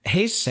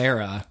Hey,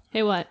 Sarah.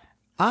 Hey, what?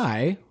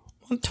 I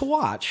want to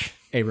watch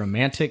a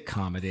romantic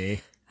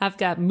comedy. I've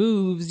got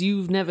moves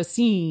you've never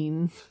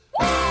seen.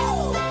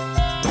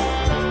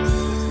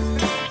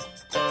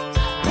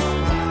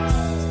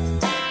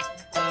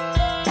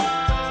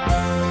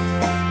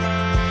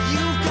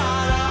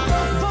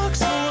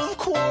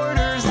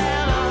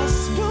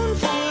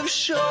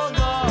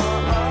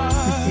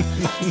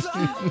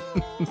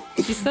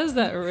 She says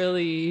that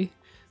really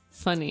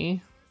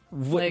funny.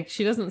 Like,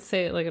 she doesn't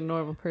say it like a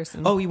normal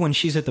person. Oh, when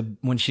she's at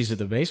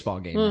the baseball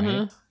game,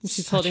 right?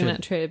 She's holding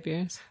that tray of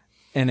beers.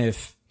 And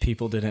if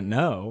people didn't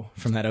know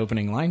from that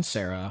opening line,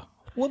 Sarah,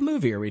 what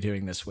movie are we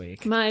doing this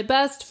week? My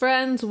best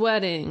friend's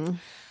wedding.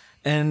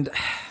 And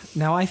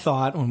now I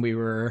thought when we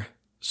were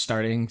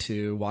starting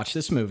to watch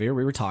this movie, or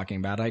we were talking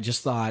about it, I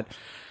just thought,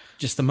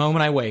 just the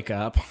moment I wake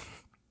up,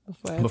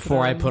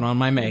 before I put on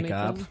my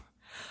makeup,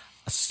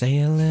 I'll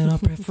say a little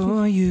prayer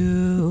for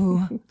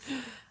you.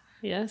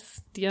 Yes,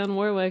 Dionne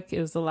Warwick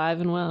is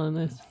alive and well in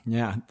this.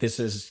 Yeah,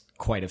 this is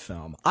quite a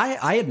film.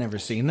 I had never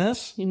seen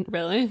this.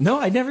 Really? No,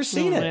 I'd never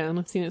seen it. Man,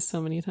 I've seen it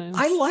so many times.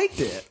 I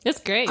liked it. It's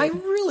great. I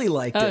really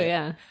liked it. Oh,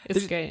 yeah.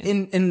 It's great.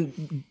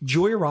 In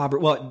Julia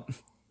Roberts,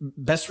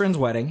 Best Friend's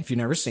Wedding, if you've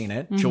never seen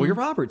it, Julia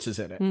Roberts is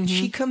in it.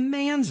 She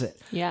commands it.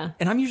 Yeah.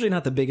 And I'm usually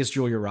not the biggest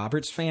Julia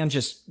Roberts fan.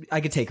 Just,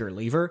 I could take her or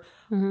leave her.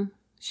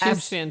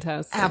 She's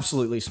fantastic.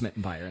 Absolutely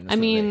smitten by her in this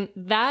movie. mean,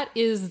 that's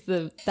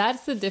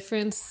the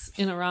difference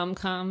in a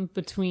rom-com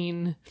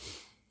between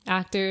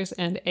actors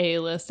and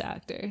A-list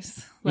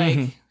actors.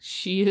 Like,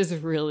 she is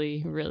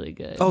really, really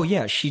good. Oh,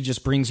 yeah. She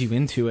just brings you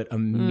into it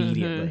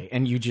immediately.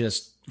 And you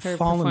just her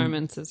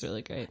performance is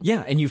really great.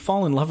 Yeah, and you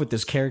fall in love with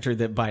this character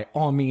that by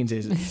all means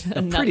is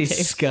a pretty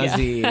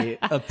scuzzy,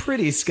 a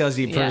pretty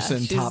scuzzy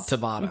person top to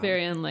bottom.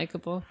 Very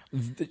unlikable.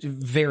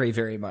 Very,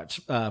 very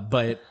much.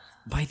 But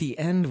by the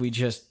end,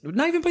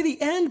 not even by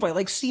the end, by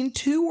like scene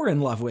 2, we're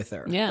in love with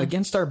her. Yeah.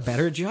 Against our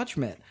better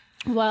judgment.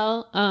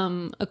 Well,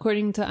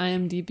 according to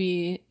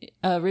IMDb,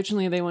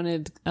 originally they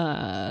wanted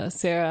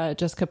Sarah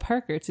Jessica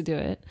Parker to do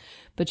it,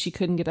 but she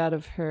couldn't get out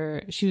of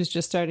she was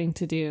just starting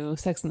to do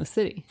Sex and the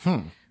City.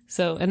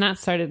 So, and that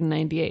started in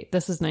 98.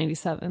 This is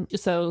 97.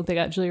 So they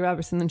got Julia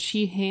Roberts, and then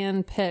she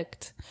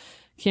handpicked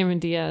Cameron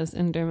Diaz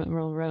and Dermot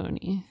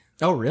Mulroney.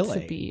 Oh,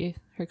 really? To be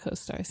her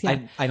co-stars. Yeah.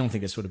 I don't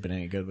think this would have been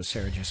any good with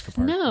Sarah Jessica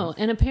Parker. No,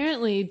 and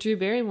apparently Drew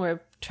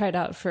Barrymore tried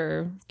out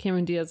for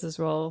Cameron Diaz's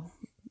role,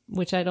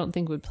 which I don't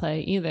think would play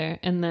either.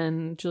 And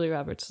then Julia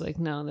Roberts was like,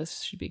 no,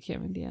 this should be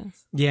Cameron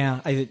Diaz. Yeah,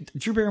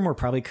 Drew Barrymore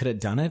probably could have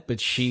done it, but I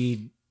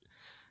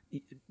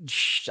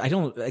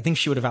think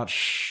she would have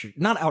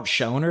not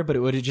outshone her, but it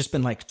would have just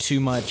been like too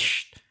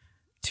much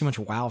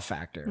wow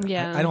factor.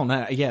 Yeah. I don't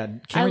know. Yeah.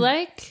 I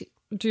like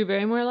Drew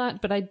Barrymore a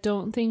lot, but I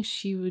don't think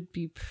she would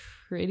be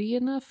pretty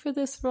enough for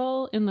this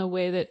role in the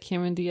way that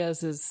Cameron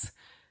Diaz is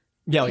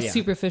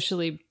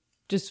superficially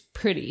just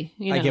pretty.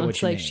 You know, I get what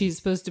it's you like mean. she's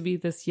supposed to be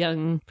this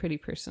young, pretty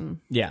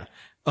person. Yeah.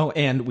 Oh,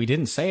 and we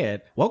didn't say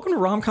it. Welcome to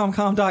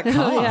romcomcom.com.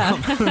 Oh, yeah.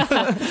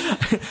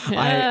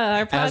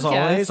 Our podcast. As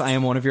always, I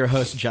am one of your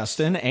hosts,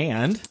 Justin,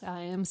 and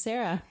I am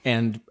Sarah.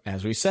 And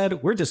as we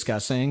said, we're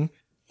discussing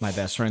My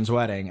Best Friend's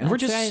Wedding. And we're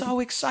just so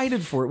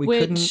excited for it. We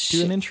couldn't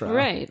do an intro.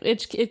 Right.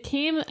 It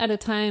came at a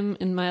time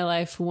in my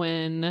life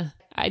when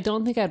I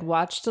don't think I'd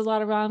watched a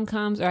lot of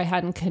rom-coms, or I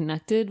hadn't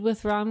connected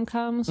with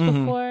rom-coms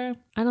before.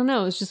 I don't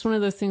know. It was just one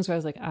of those things where I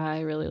was like,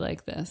 I really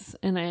like this.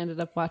 And I ended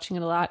up watching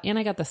it a lot. And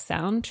I got the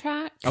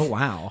soundtrack. Oh,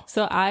 wow.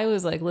 So I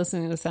was like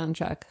listening to the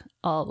soundtrack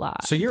a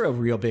lot. So you're a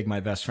real big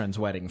My Best Friend's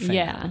Wedding fan.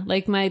 Yeah.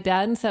 Like my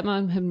dad and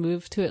stepmom had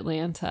moved to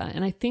Atlanta.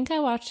 And I think I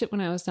watched it when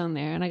I was down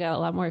there. And I got a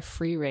lot more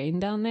free reign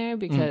down there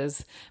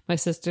because my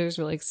sisters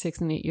were like 6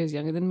 and 8 years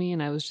younger than me.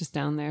 And I was just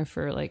down there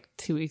for like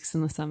 2 weeks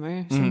in the summer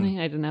or something.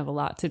 I didn't have a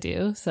lot to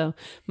do. So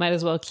might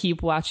as well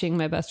keep watching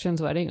My Best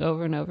Friend's Wedding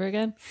over and over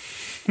again.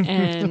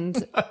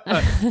 And,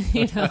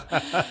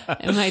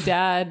 and my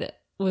dad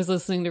was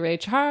listening to Ray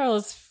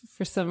Charles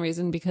for some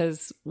reason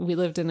because we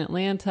lived in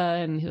Atlanta,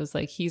 and he was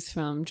like, he's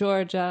from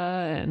Georgia,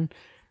 and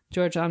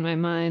Georgia on my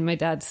mind. My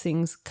dad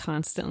sings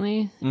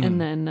constantly,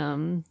 and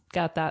then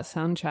got that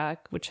soundtrack,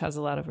 which has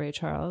a lot of Ray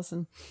Charles,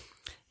 and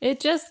it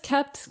just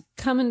kept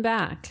coming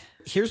back.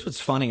 Here's what's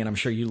funny, and I'm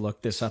sure you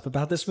looked this up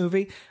about this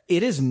movie.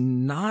 It is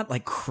not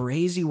like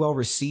crazy well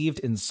received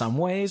in some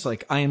ways.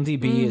 Like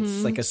IMDb,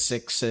 it's like a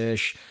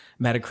 6-ish,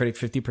 Metacritic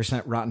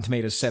 50%, Rotten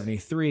Tomatoes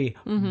 73.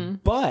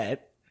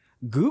 But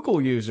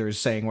Google users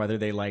saying whether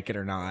they like it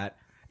or not,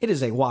 it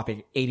is a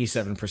whopping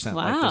 87%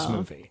 like this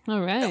movie. All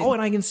right. Oh,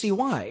 and I can see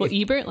why. Well,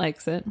 Ebert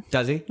likes it.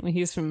 Does he? Well,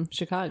 he's from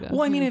Chicago.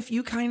 Well, I mean, if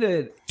you kind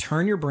of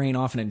turn your brain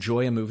off and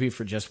enjoy a movie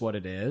for just what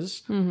it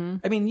is,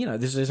 I mean,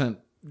 this isn't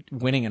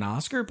winning an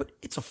Oscar, but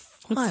it's a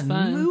fun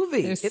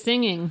movie. There's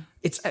singing.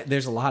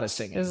 There's a lot of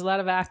singing. There's a lot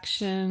of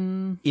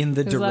action. In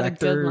the There's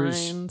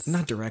directors,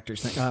 not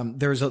directors.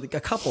 There's a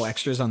couple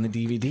extras on the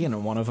DVD, and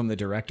in one of them, the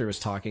director was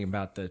talking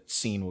about the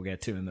scene we'll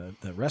get to in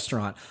the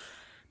restaurant.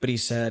 But he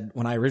said,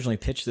 when I originally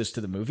pitched this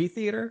to the movie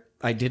theater,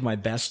 I did my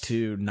best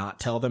to not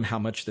tell them how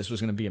much this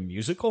was going to be a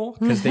musical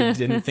because they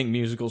didn't think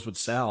musicals would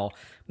sell.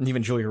 And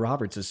even Julia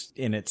Roberts is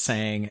in it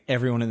saying,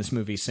 everyone in this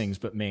movie sings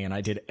but me, and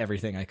I did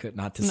everything I could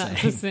not to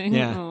sing.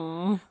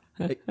 Yeah.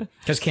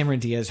 Because Cameron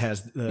Diaz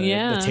has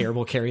the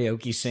terrible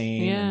karaoke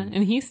scene. Yeah,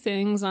 and he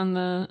sings on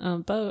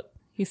the boat.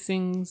 He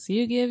sings,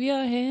 "You give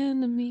your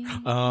hand to me."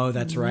 Oh,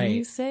 that's right.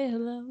 You say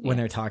hello. When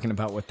they're talking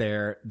about what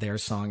their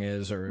song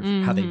is or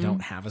how they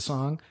don't have a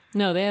song.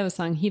 No, they have a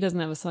song. He doesn't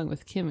have a song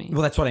with Kimmy.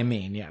 Well, that's what I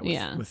mean.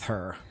 Yeah, with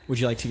her. Would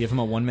you like to give him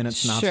a 1-minute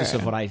synopsis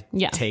of what I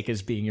take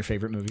as being your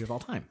favorite movie of all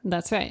time?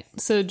 That's right.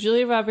 So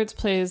Julia Roberts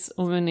plays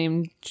a woman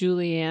named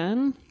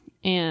Julianne,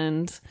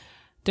 and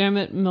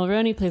Dermot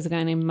Mulroney plays a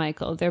guy named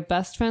Michael. They're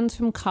best friends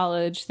from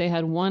college. They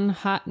had one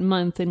hot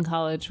month in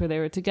college where they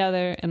were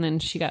together, and then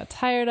she got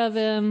tired of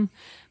him.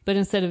 But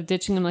instead of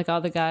ditching him like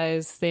all the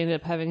guys, they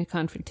ended up having a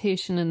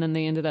confrontation, and then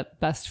they ended up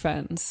best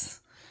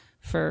friends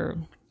for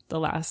the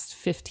last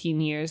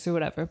 15 years or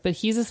whatever. But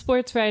he's a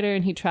sports writer,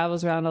 and he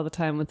travels around all the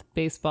time with the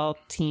baseball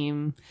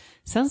team.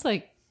 Sounds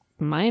like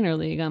minor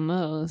league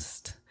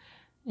almost.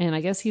 And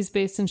I guess he's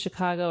based in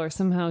Chicago, or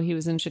somehow he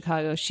was in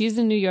Chicago. She's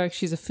in New York.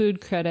 She's a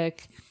food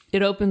critic.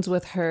 It opens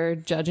with her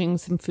judging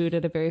some food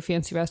at a very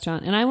fancy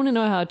restaurant. And I want to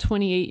know how a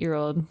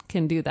 28-year-old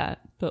can do that.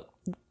 But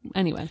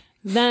anyway,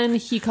 then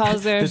he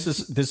calls her. This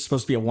is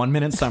supposed to be a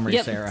 1-minute summary,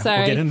 Sarah. Sorry.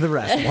 We'll get into the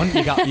rest.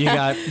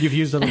 You've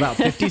used up about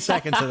 50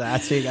 seconds of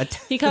that. So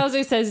he calls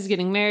her, says he's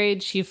getting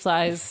married. She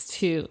flies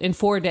in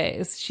 4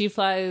 days. She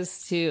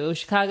flies to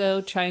Chicago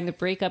trying to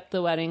break up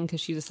the wedding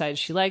because she decides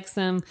she likes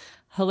him.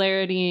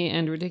 Hilarity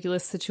and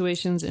ridiculous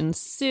situations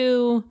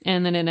ensue,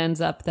 and then it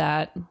ends up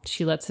that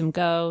she lets him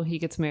go. He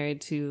gets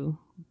married to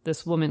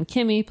this woman,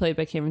 Kimmy, played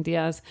by Cameron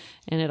Diaz,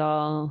 and it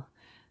all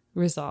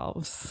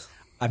resolves.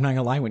 I'm not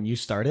gonna lie, when you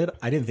started,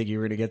 I didn't think you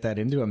were gonna get that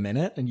into a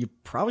minute, and you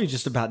probably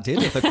just about did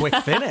with a quick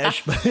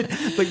finish,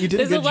 but you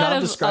did a good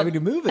job describing the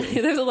movie.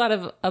 There's a lot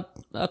of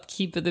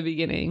upkeep at the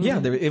beginning.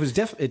 Yeah,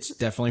 it's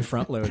definitely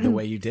front load the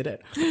way you did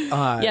it.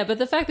 Yeah, but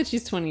the fact that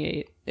she's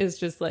 28 is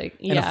just like,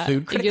 a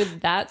food critic? You're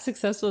that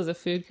successful as a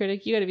food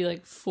critic, you got to be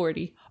like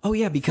 40. Oh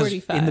yeah, because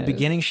 45. in the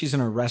beginning she's in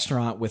a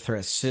restaurant with her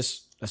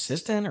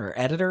assistant or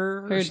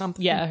editor or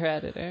something. Yeah, her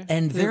editor.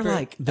 And they're Rupert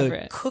like, the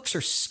Everett. cooks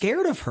are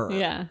scared of her.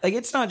 Yeah. Like,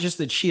 it's not just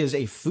that she is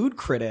a food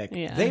critic.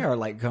 Yeah. They are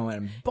like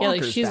going bonkers. Yeah,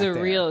 like she's back a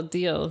there. real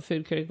deal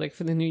food critic, like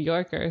for the New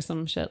Yorker or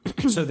some shit.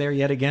 So there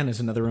yet again is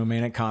another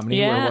romantic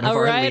comedy where one of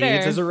our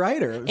leads is a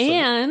writer. So.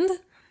 And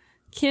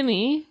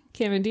Kimmy,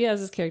 Cameron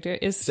Diaz's character,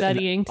 is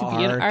studying to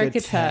be an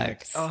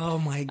architect. Oh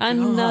my God.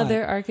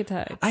 Another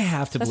architect. I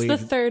have to believe.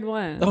 That's the third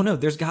one. Oh no,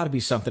 there's got to be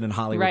something in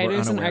Hollywood Writers we're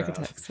and unaware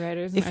architects. of.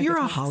 Writers and If you're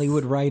a architects.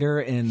 Hollywood writer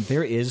and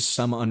there is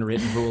some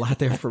unwritten rule out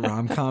there for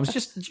rom-coms,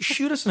 just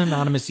shoot us an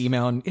anonymous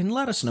email and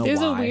let us know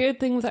There's why. a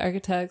weird thing with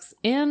architects,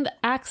 and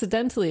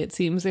accidentally, it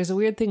seems, there's a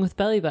weird thing with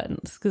belly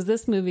buttons, because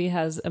this movie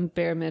has a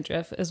bare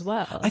midriff as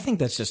well. I think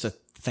that's just a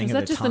thing Is of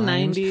that the just the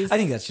times. 90s? I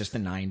think that's just the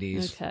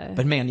 90s. Okay.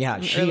 But man, yeah,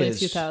 she early is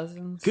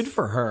 2000s. good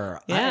for her.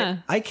 Yeah.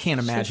 I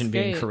can't imagine She's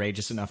being great.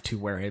 courageous enough to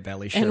wear a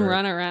belly shirt And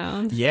run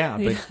around. Yeah,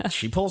 but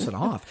she pulls it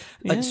off.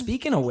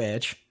 Speaking of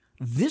which,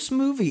 this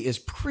movie is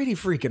pretty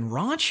freaking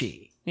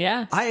raunchy.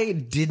 Yeah. I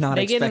did not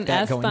They get expect an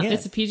that F-bomb. going in.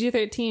 It's a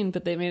PG-13,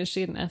 but they managed to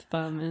get an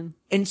F-bomb in.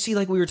 And see,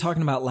 like we were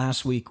talking about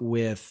last week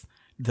with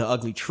The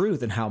Ugly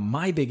Truth and how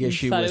my big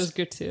issue Thought was... it was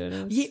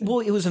gratuitous. Yeah, well,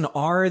 it was an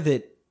R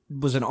that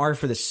was an R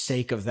for the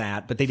sake of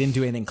that, but they didn't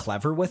do anything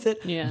clever with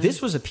it. Yeah.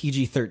 This was a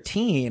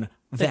PG-13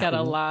 They got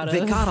a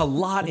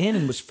lot in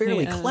and was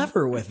fairly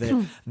clever with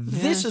it.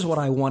 This is what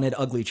I wanted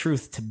Ugly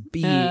Truth to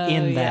be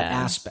in that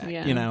aspect,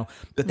 you know.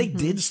 But they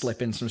did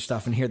slip in some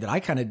stuff in here that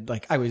I kind of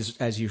like. I was,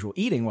 as usual,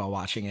 eating while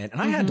watching it,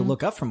 and I had to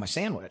look up from my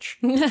sandwich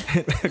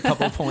a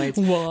couple points.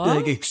 What?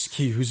 Like,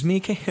 excuse me,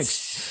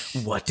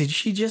 what did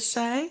she just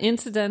say?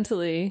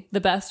 Incidentally,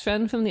 the best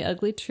friend from The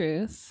Ugly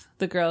Truth,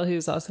 the girl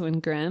who's also in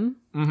Grimm,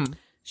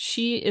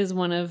 she is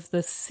one of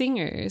the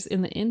singers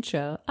in the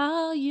intro.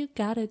 All you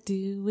gotta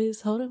do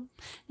is hold him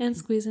and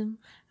squeeze him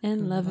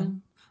and love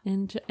him.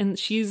 And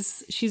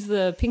she's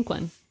the pink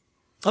one.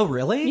 Oh,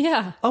 really?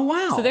 Yeah. Oh,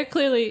 wow. So they're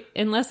clearly,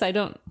 unless I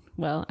don't,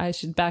 well, I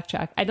should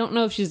backtrack. I don't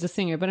know if she's the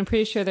singer, but I'm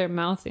pretty sure they're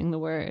mouthing the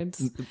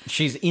words.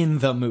 She's in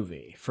the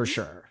movie, for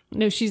sure.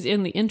 No, she's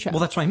in the intro. Well,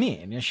 that's what I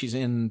mean. Yeah, she's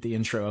in the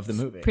intro of the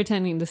movie.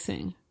 Pretending to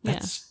sing.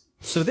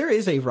 So there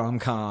is a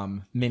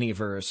rom-com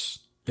mini-verse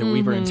that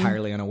we were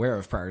entirely unaware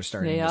of prior to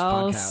starting They this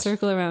all podcast.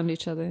 circle around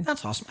each other.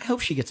 That's awesome. I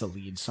hope she gets a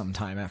lead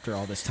sometime after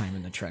all this time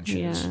in the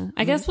trenches. Yeah.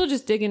 I guess we'll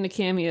just dig into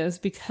cameos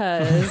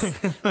because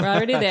we're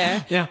already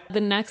there. Yeah. The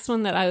next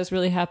one that I was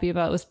really happy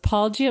about was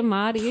Paul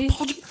Giamatti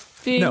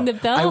being the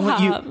bellhop. I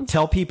want you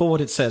tell people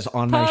what it says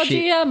on Paul my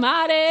sheet.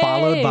 Giamatti!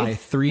 Followed by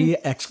 3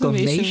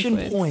 exclamation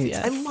Exclamation points.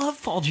 yes. I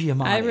love Paul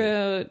Giamatti. I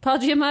wrote, Paul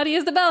Giamatti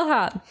is the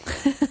bellhop.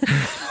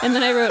 And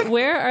then I wrote,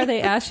 where are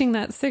they ashing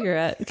that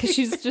cigarette? Because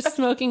she's just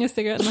smoking a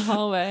cigarette in the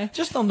hallway.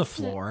 Just on the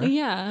floor.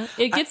 Yeah.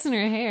 It gets in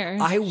her hair.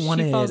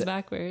 She falls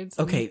backwards.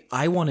 Okay,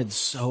 I wanted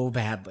so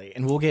badly,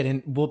 and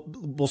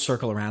we'll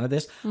circle around to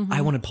this.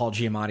 I wanted Paul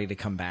Giamatti to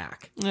come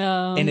back.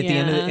 Oh, and at the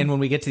end of and when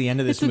we get to the end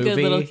of this movie, a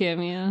good little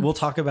cameo. We'll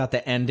talk about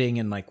the ending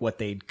and like what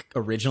they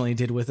originally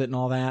did with it and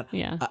all that.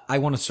 Yeah. I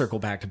want to circle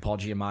back to Paul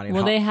Giamatti.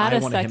 Well, they had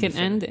a second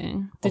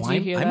ending. Did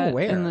you hear that? I'm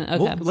aware.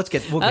 Okay. We'll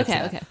get to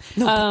that. Okay.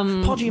 No,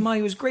 Paul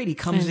Giamatti was great. He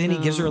comes in, he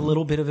gives her a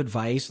little bit of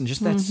advice, and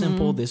just that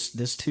simple.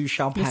 This too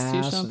shall pass. This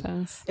too shall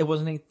pass. It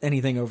wasn't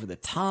anything over the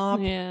top.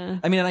 Yeah.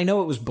 I mean, I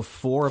know it was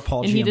before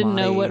Paul Giamatti. And he didn't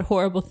know what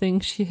horrible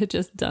things she had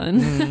just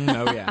done.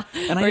 Oh yeah.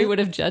 And or he would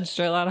have judged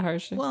her a lot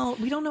harsher. Well,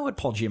 we don't know what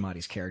Paul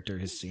Giamatti's character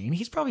has seen.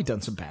 He's probably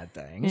done some bad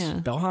things. Yeah.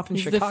 Bellhop in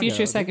he's Chicago. The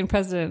future second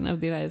president of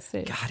the United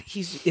States. God,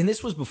 and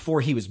this was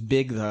before he was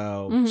big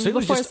though. So it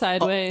was before just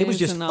Sideways. It was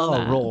just and all a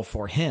that. role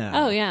for him.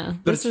 Oh yeah,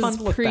 but this it's fun was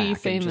to look back and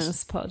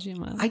pre-famous Paul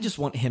Giamatti. I just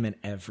want him in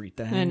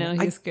everything. I know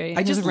he's great.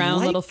 I His just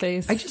round little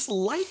face. I just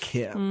like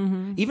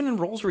him, even in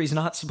roles where he's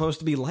not supposed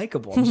to be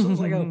likable. I'm just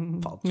like, oh,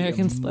 Paul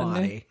American Giamatti.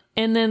 Splendor.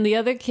 And then the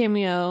other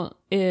cameo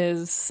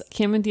is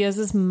Cameron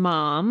Diaz's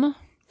mom.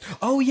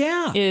 Oh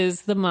yeah,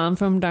 is the mom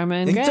from Dharma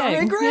and Greg. Dharma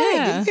and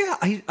Greg.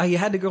 Yeah. I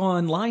had to go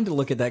online to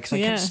look at that because I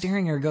kept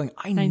staring at her, going,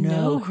 I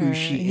know who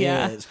she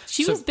is.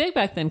 She was big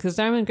back then because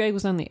Dharma and Greg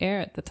was on the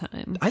air at the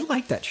time. I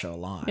liked that show a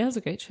lot. Yeah, it was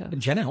a great show.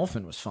 Jenna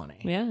Elfman was funny.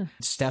 Yeah.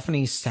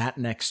 Stephanie sat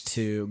next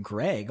to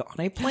Greg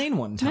on a plane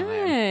one time.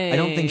 Nice. I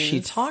don't think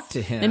she talked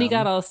to him. And he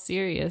got all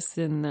serious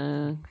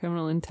in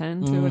Criminal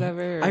Intent or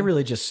whatever. I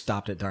really just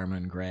stopped at Dharma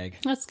and Greg.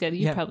 That's good.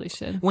 You probably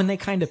should. When they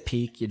kind of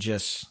peak, you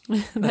just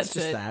that's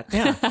just it. that.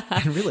 Yeah,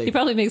 and really. He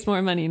probably makes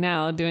more money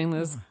now doing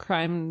this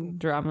crime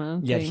drama.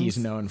 Yet things. he's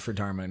known for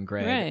Dharma and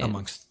Greg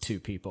amongst two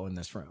people in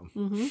this room.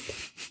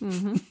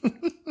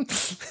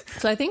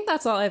 So I think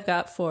that's all I've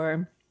got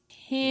for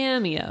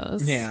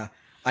cameos. Yeah.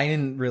 I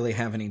didn't really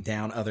have any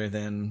down other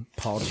than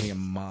Paul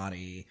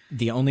Giamatti.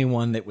 The only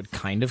one that would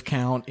kind of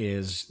count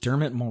is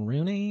Dermot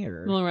Mulroney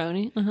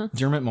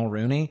Dermot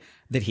Mulroney,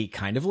 that he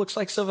kind of looks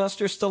like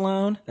Sylvester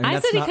Stallone. I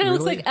said he kind of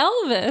looks like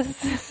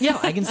Elvis. Yeah,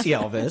 I can see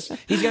Elvis.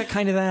 He's got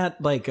kind of that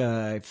like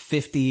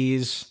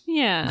 50s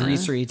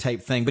greasery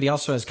type thing, but he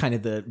also has kind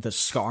of the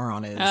scar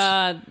on his.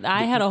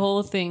 I had a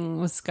whole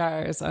thing with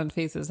scars on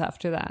faces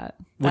after that.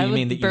 What do you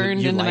mean that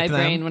burned you into like my them?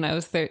 brain when I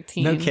was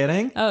 13. No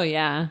kidding? Oh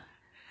yeah.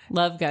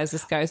 Love guys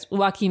with scars.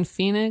 Joaquin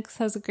Phoenix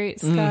has a great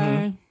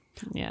scar.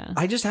 Yeah.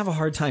 I just have a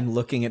hard time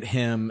looking at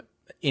him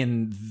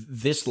in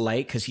this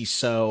light because he's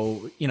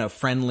so,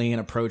 friendly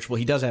and approachable.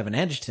 He does have an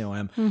edge to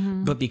him,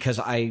 but because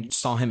I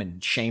saw him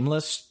in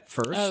Shameless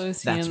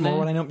first, that's more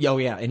what I know. Oh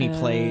yeah, and he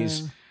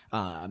plays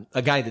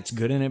a guy that's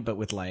good in it, but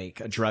with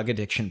like a drug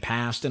addiction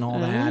past and all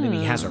that, and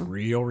he has a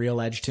real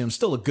edge to him.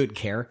 Still a good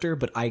character,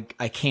 but I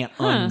can't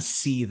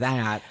unsee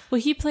that. Well,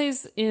 he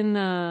plays in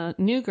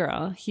New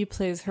Girl. He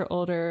plays her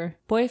older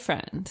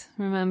boyfriend,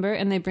 remember?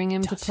 And they bring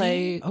him to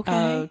play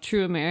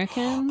True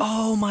American.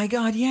 Oh my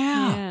God,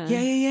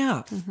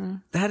 yeah.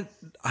 That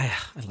I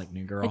like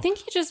New Girl. I think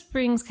he just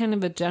brings kind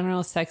of a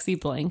general sexy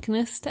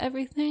blankness to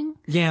everything.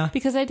 Yeah,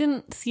 because I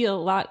didn't see a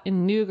lot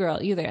in New Girl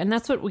either, and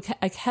that's what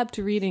I kept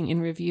reading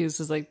in reviews.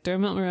 Was like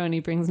Dermot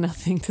Mulroney brings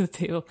nothing to the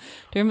table.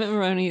 Dermot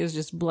Mulroney is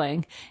just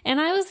blank.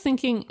 And I was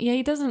thinking,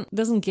 he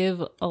doesn't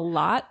give a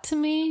lot to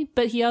me,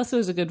 but he also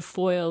is a good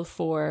foil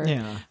for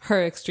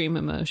her extreme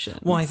emotions.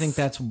 Well, I think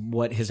that's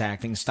what his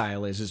acting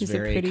style is he's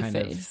very a pretty kind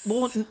face. of.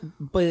 Well,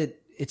 but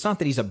it's not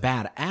that he's a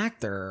bad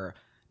actor.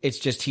 It's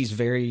just he's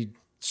very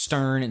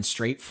stern and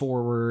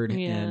straightforward,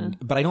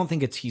 but I don't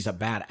think he's a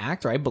bad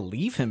actor. I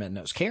believe him in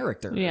those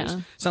characters.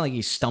 It's not like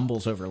he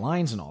stumbles over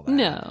lines and all that.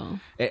 No,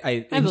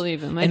 I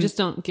believe him. I just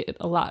don't get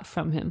a lot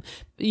from him.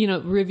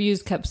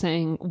 Reviews kept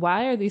saying,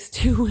 why are these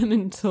two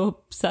women so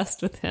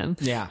obsessed with him?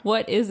 Yeah,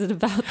 what is it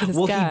about this guy?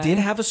 Well, he did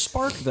have a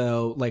spark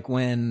though, like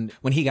when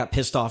he got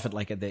pissed off at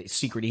like the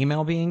secret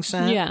email being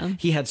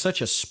sent. He had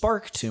such a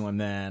spark to him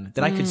then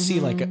that I could see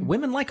like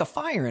women like a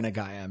fire in a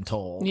guy, I'm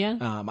told.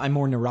 I'm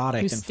more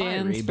neurotic than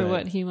fiery, for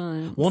what he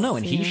wants. Well, no,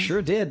 and he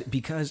sure did,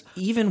 because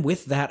even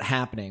with that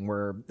happening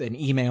where an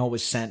email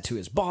was sent to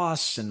his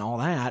boss and all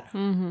that,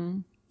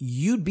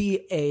 you'd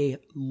be a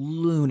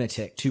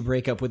lunatic to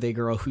break up with a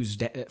girl whose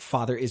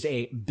father is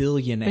a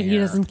billionaire. But he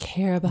doesn't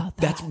care about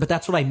that. But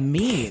that's what I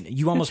mean.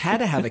 You almost had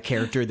to have a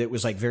character that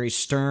was like very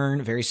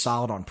stern, very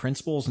solid on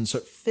principles, and so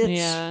it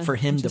fits for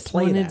him to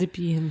play that. He wanted to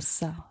be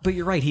himself. But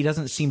you're right, he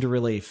doesn't seem to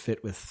really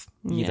fit with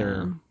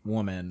either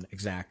woman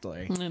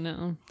exactly. I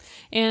know.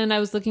 And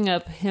I was looking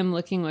up him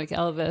looking like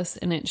Elvis,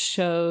 and it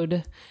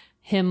showed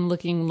him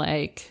looking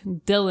like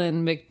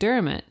Dylan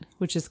McDermott,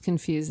 which is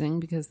confusing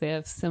because they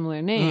have similar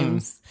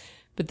names,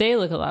 but they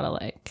look a lot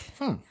alike.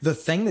 The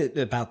thing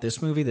about this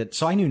movie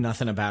so I knew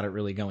nothing about it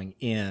really going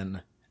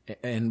in,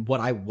 and what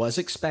I was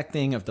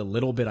expecting of the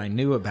little bit I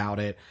knew about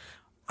it,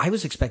 I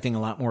was expecting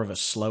a lot more of a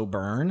slow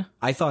burn.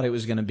 I thought it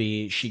was going to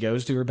be she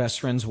goes to her best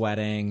friend's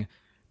wedding,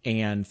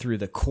 and through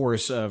the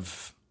course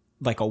of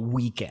like a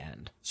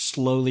weekend,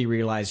 slowly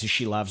realizes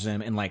she loves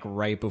him, and like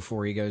right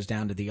before he goes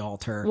down to the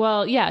altar.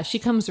 Well, yeah, she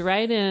comes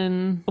right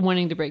in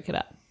wanting to break it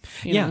up.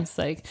 You Yeah. know, it's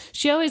like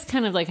she always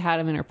kind of like had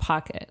him in her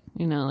pocket,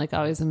 you know, like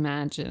always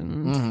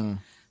imagined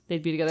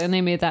they'd be together. And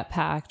they made that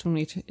pact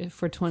when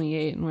for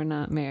 28 and we're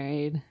not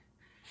married.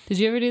 Did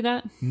you ever do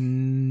that?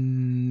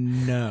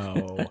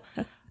 No.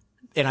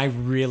 And I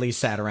really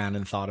sat around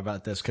and thought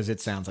about this because it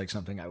sounds like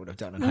something I would have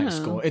done in high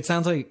school. It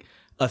sounds like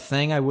a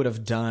thing I would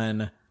have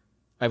done.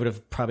 I would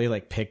have probably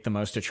like picked the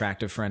most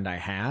attractive friend I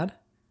had,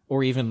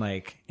 or even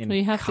like in Well,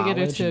 you have to get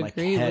her college to and, like,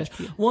 agree hedge. with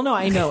you. Well, no,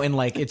 I know, and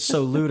like it's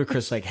so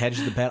ludicrous, like hedge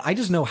the bet. I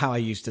just know how I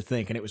used to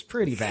think, and it was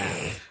pretty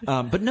bad.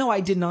 But no,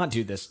 I did not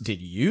do this.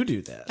 Did you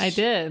do this? I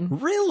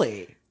did.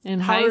 Really? In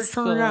How high did it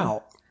school. turn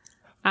out?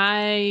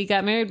 I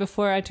got married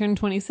before I turned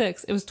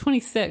 26. It was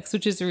 26,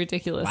 which is a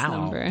ridiculous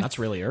Wow, number. that's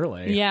really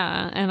early.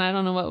 Yeah, and I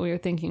don't know what we were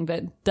thinking,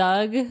 but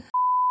Doug,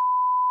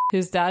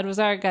 whose dad was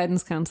our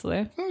guidance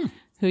counselor,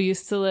 who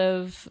used to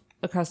live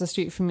across the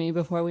street from me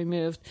before we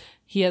moved,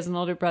 he has an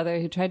older brother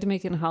who tried to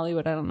make it in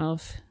Hollywood. I don't know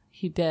if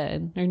he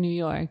did, or New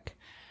York.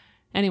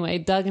 Anyway,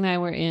 Doug and I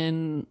were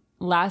in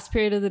last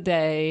period of the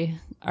day,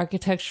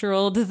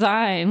 architectural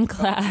design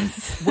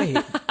class. Wait,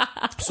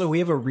 so we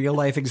have a real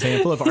life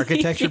example of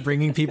architecture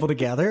bringing people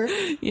together?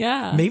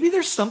 Yeah. Maybe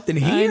there's something I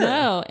here.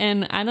 know.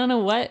 And I don't know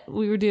what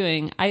we were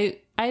doing. I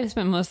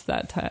spent most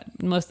of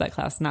that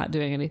class not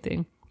doing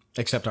anything.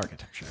 Except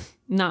architecture.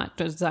 Not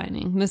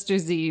designing. Mr.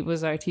 Z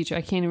was our teacher.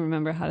 I can't even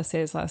remember how to say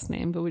his last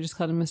name, but we just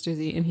called him Mr.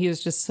 Z. And he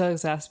was just so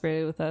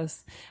exasperated with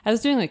us. I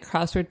was doing like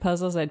crossword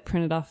puzzles I'd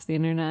printed off the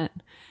internet.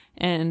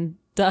 And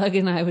Doug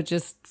and I would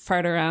just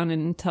fart around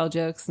and tell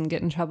jokes and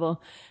get in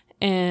trouble.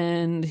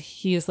 And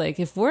he was like,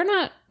 if we're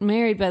not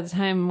married by the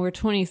time we're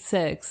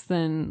 26,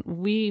 then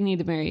we need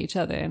to marry each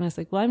other. And I was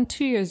like, well, I'm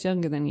 2 years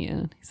younger than you.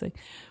 And he's like,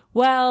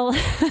 well,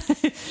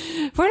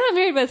 if we're not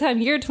married by the time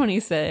you're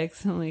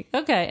 26. I'm like,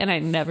 okay. And I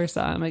never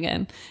saw him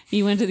again.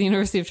 He went to the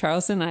University of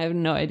Charleston. I have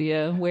no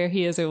idea where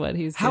he is or what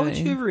he's How doing.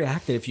 would you have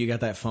reacted if you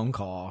got that phone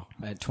call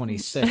at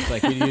 26?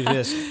 Like, would you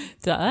just...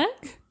 Doug?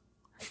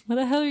 What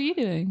the hell are you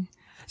doing?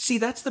 See,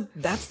 that's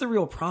the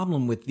real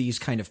problem with these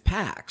kind of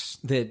pacts,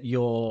 that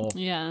you'll...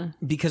 Yeah.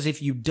 Because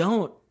if you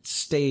don't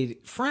stay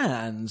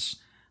friends,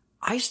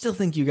 I still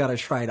think you got to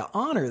try to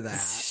honor that.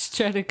 Just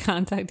try to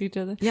contact each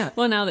other. Yeah.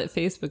 Well, now that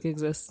Facebook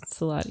exists,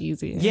 it's a lot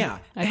easier. Yeah.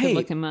 I could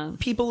look him up.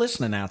 People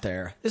listening out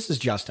there, this is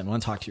Justin. I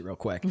want to talk to you real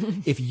quick.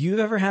 If you've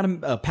ever had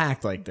a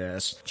pact like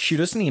this, shoot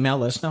us an email.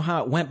 Let us know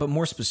how it went. But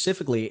more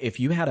specifically,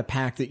 if you had a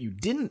pact that you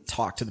didn't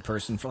talk to the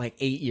person for like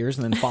 8 years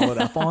and then followed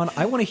up on,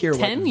 I want to hear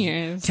 10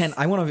 years. 10.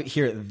 I want to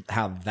hear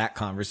how that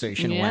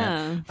conversation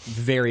went.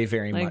 Very,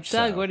 very Like, much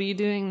Doug, so. what are you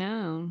doing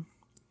now?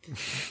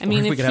 I Or mean,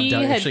 if we if could have he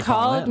Doug had actually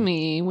call called in.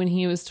 me when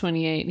he was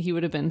 28, he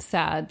would have been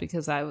sad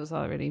because I was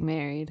already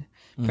married.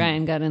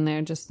 Brian got in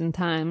there just in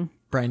time.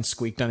 Brian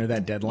squeaked under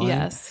that deadline.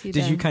 Yes, he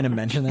did. did. You kind of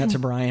mention that to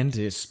Brian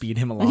to speed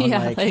him along?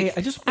 Like, hey,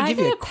 I just want to I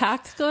give you got a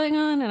pact going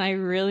on, and I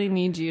really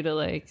need you to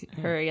like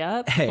hurry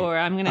up, Hey, or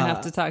I'm going to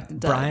have to talk to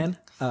Doug.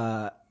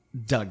 Brian,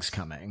 Doug's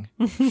coming.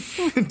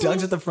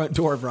 Doug's at the front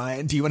door,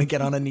 Brian. Do you want to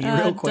get on a knee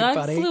real quick, Doug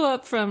buddy? flew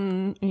up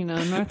from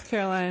North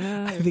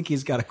Carolina, I think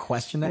he's got a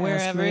question to ask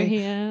wherever me. he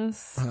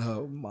is.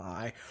 Oh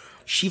my.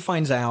 She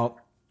finds out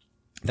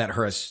that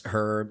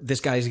this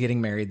guy's getting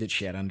married that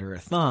she had under her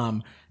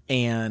thumb,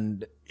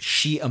 and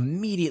she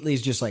immediately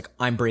is just like,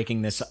 I'm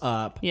breaking this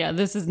up. Yeah,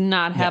 this is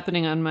not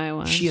happening on my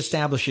watch. She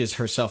establishes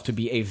herself to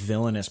be a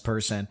villainous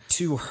person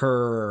to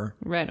her.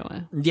 Right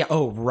away. Yeah.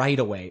 Oh, right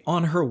away.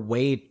 On her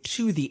way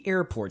to the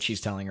airport,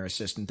 she's telling her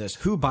assistant this,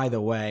 who, by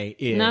the way,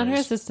 is Not her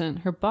assistant,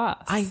 her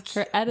boss,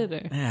 her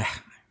editor.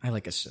 I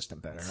like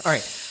assistant better. All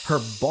right. Her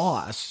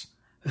boss,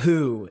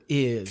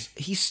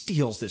 he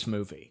steals this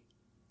movie.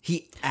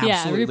 He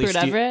absolutely Rupert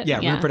Everett.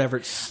 Yeah, Rupert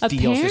Everett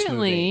steals this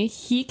Apparently, movie.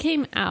 he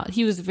came out.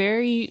 He was a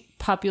very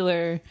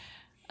popular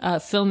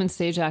film and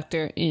stage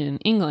actor in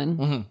England.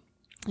 Mm-hmm.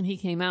 And he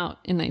came out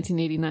in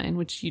 1989,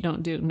 which you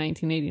don't do in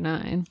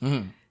 1989.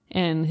 Mm-hmm.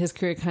 And his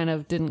career kind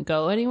of didn't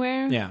go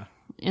anywhere. Yeah.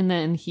 And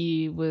then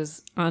he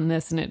was on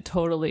this, and it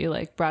totally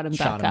like brought him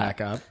Shot him back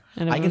back up.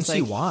 And I can everyone's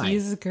see like, why.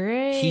 He's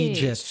great. He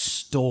just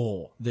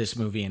stole this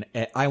movie, and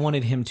I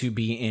wanted him to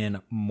be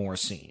in more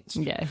scenes.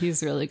 Yeah,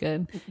 he's really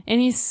good. And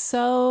he's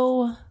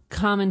so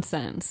common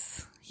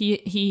sense.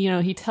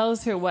 He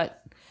tells her what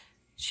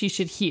she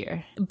should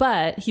hear.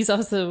 But he's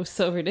also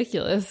so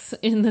ridiculous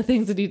in the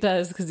things that he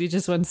does because he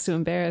just wants to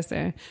embarrass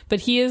her.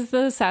 But he is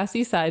the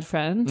sassy side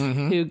friend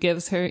who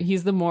gives her,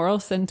 he's the moral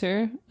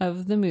center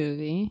of the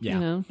movie.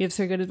 Yeah. Gives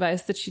her good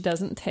advice that she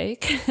doesn't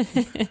take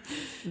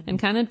and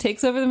kind of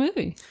takes over the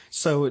movie.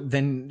 So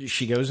then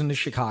she goes into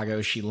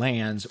Chicago. She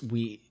lands.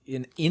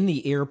 In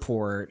the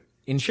airport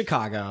in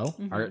Chicago.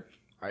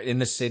 In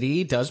the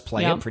city does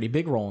play a pretty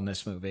big role in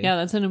this movie. Yeah,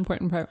 that's an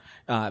important part.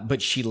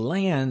 But she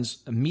lands,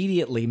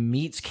 immediately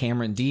meets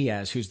Cameron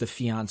Diaz, who's the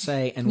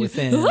fiance, and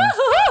within...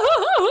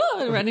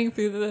 Running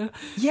through the...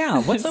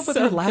 Yeah, what's up with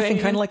so her laughing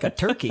great. kind of like a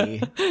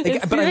turkey?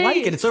 It's but I like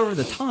great. it. It's over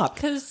the top.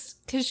 Because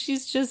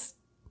she's just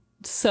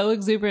so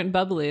exuberant and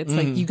bubbly. It's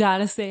like, you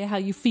gotta say how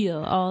you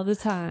feel all the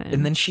time.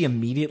 And then she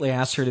immediately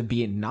asked her to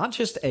be not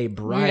just a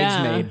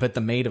bridesmaid, but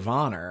the maid of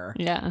honor.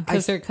 Yeah,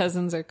 because her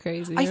cousins are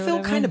crazy. I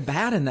feel kind of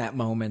bad in that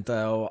moment,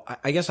 though.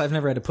 I guess I've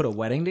never had to put a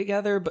wedding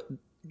together, but,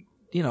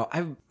 you know,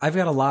 I've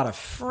got a lot of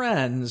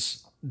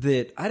friends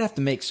that I'd have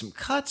to make some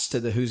cuts to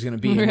the who's going to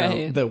be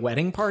in the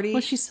wedding party.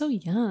 Well, she's so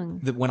young.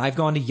 That when I've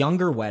gone to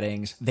younger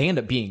weddings, they end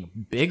up being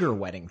bigger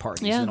wedding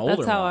parties than older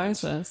ones. That's how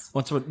ours was.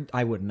 What's what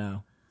I wouldn't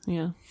know.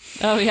 Yeah.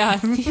 Oh,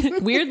 yeah.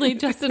 Weirdly,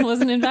 Justin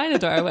wasn't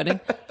invited to our wedding.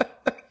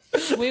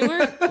 We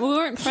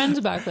weren't friends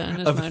back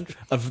then as much.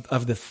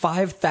 Of the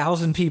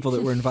 5,000 people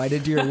that were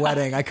invited to your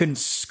wedding, I couldn't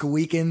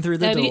squeak in through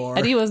the door.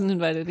 Eddie wasn't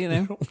invited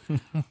either.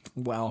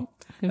 Well,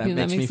 that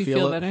makes me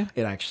feel better.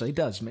 It actually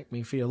does make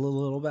me feel a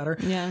little better.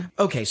 Yeah.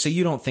 Okay, so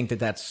you don't think that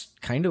that's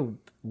kind of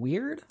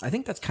weird? I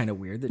think that's kind of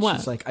weird that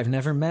she's like, I've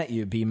never met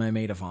you, be my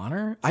maid of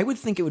honor. I would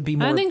think it would be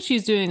more... I think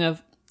she's doing a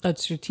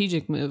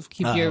strategic move.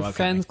 Keep your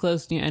friends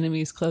close and your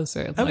enemies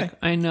closer. Okay. Like,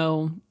 I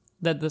know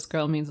that this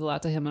girl means a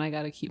lot to him and I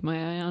got to keep my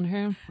eye on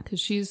her because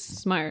she's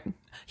smart.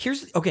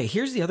 Here's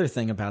the other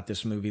thing about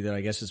this movie that I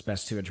guess is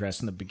best to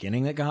address in the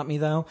beginning that got me,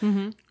 though.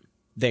 Mm-hmm.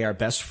 They are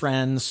best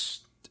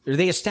friends... or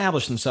they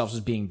establish themselves as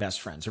being best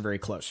friends or very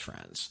close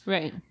friends.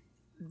 Right.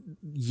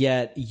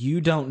 Yet you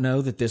don't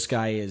know that this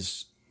guy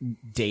is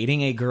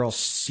dating a girl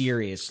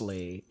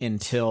seriously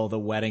until the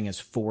wedding is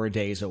 4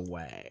 days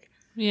away.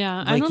 Yeah.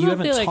 Like, I don't know if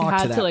they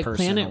had to person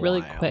plan in it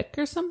really while. quick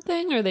or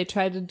something, or they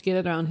tried to get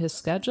it around his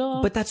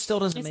schedule. But that still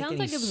doesn't It make sounds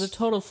any like it was a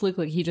total fluke.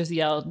 Like he just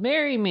yelled,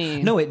 "Marry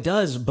me." No, it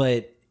does,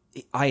 but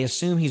I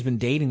assume he's been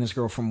dating this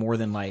girl for more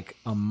than like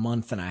a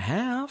month and a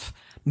half.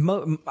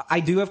 I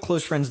do have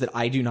close friends that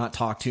I do not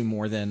talk to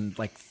more than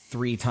like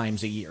 3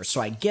 times a year. So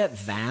I get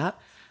that,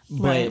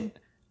 but Right.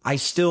 I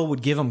still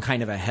would give them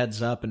kind of a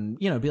heads up and,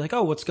 you know, be like,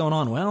 oh, what's going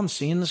on? Well, I'm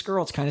seeing this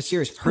girl. It's kind of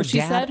serious. Her She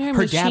said dad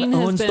her dad machine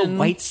has owns the been-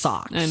 White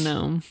Sox. I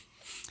know.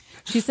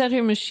 She said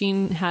her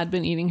machine had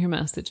been eating her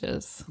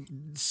messages.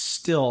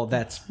 Still,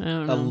 that's I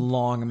don't a know.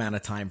 long amount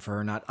of time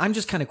for her. I'm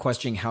just kind of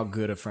questioning how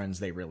good of friends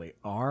they really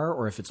are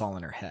or if it's all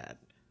in her head.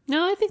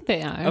 No, I think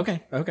they are.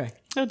 Okay.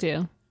 I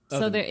do.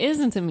 So there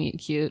isn't a meet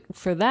cute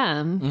for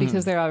them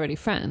because they're already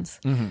friends.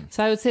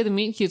 So I would say the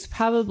meet cute's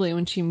probably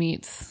when she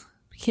meets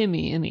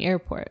Kimmy in the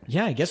airport.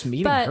 Yeah, I guess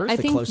meeting But her is I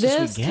the think closest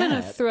this we get. kind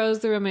of throws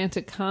the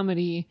romantic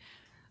comedy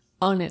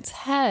on its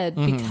head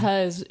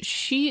because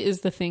she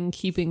is the thing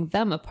keeping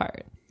them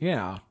apart.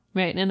 Yeah.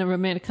 Right. And a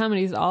romantic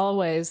comedy is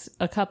always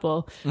a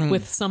couple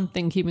with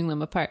something keeping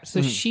them apart.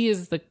 So she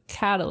is the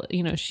catalyst,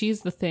 you know,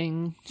 she's the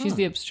thing, she's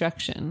the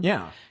obstruction.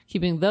 Yeah.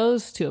 Keeping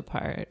those two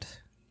apart,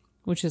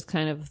 which is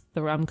kind of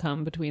the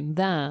rom-com between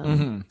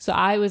them. So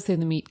I would say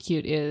the meet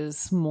cute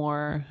is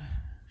more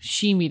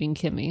she meeting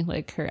Kimmy,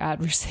 like her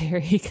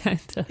adversary kind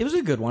of. It was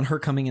a good one. Her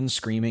coming in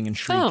screaming and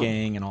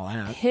shrieking and all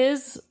that.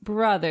 His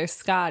brother,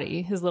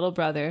 Scotty, his little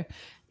brother,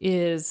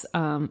 is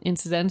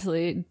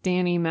incidentally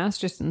Danny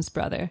Masterson's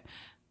brother,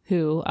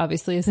 who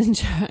obviously is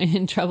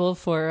in trouble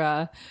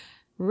for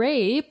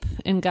rape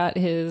and got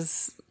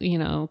his, you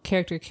know,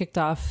 character kicked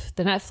off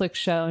the Netflix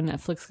show, and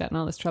Netflix got in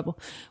all this trouble.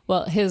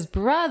 Well, his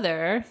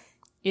brother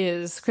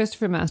is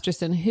Christopher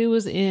Masterson, who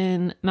was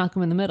in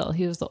Malcolm in the Middle.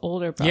 He was the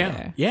older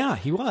brother. Yeah,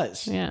 he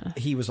was. Yeah.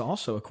 He was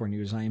also, according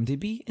to his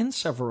IMDb,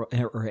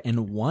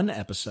 in one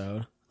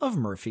episode of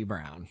Murphy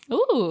Brown.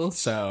 Ooh,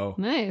 So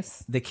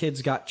nice. the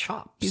kid's got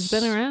chops. He's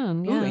been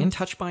around, Ooh, yeah. and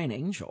Touched by an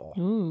Angel.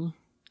 Ooh.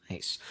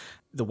 Nice.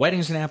 The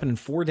wedding's going to happen in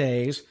 4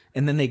 days,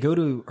 and then they go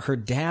to, her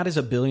dad is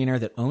a billionaire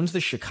that owns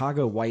the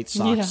Chicago White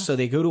Sox, Yeah. so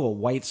they go to a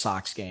White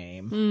Sox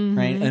game,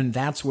 right? And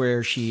that's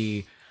where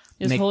she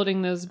Is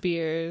holding those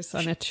beers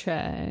on a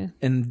tray.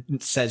 and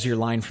says your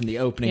line from the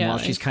opening Yeah, while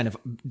like- she's kind of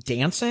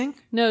dancing.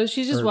 No,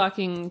 she's just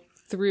walking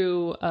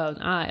through an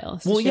aisle.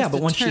 So Well, she yeah, has but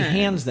to when she turn.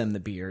 hands them the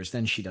beers,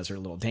 then she does her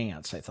little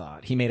dance, I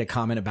thought. He made a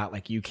comment about,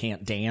 like, you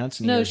can't dance.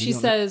 And he No, goes, she "You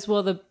don't says,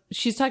 well,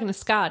 she's talking to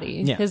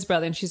Scotty, Yeah. his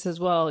brother, and she says,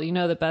 well, you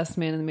know, the best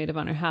man and the maid of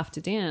honor have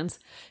to dance.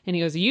 And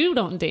he goes, you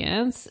don't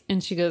dance.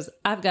 And she goes,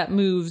 I've got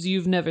moves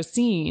you've never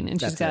seen. And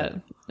she's That's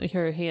got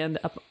her hand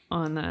up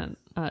on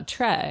that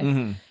tray.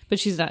 Mm-hmm. But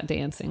she's not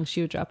dancing.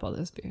 She would drop all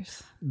those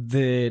beers.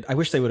 I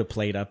wish they would have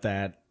played up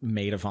that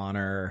maid of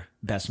honor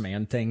best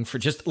man thing for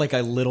just like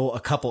a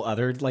couple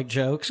other like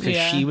jokes because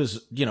Yeah. she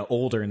was, you know,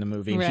 older in the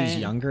movie and he's Right.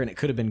 younger, and it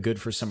could have been good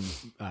for some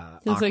Looks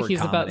awkward like he's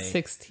comedy. about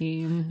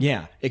 16.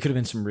 Yeah, it could have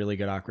been some really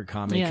good awkward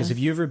comedy. Yeah. Because have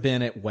you ever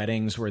been at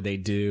weddings where they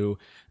do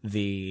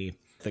the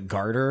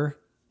garter?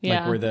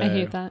 Yeah, where I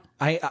hate that.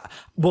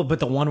 Well, but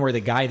the one where the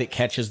guy that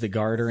catches the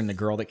garter and the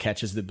girl that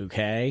catches the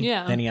bouquet,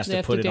 Yeah, then he has they to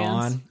have put to it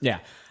dance. on. Yeah.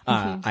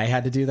 I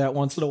had to do that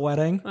once at a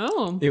wedding.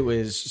 Oh. It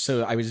was,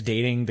 so I was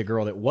dating the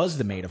girl that was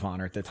the maid of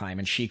honor at the time,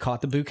 and she caught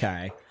the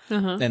bouquet.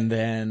 And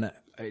then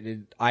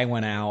I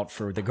went out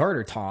for the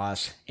garter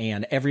toss,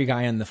 and every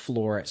guy on the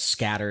floor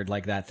scattered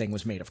like that thing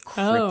was made of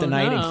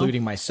kryptonite, no.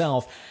 including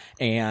myself.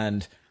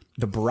 And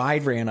The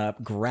bride ran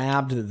up,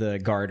 grabbed the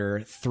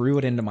garter, threw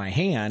it into my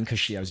hand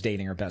because I was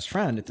dating her best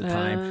friend at the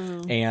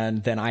time.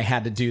 And then I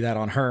had to do that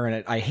on her.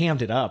 And I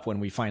hammed it up when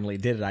we finally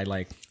did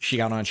it. She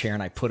got on a chair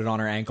and I put it on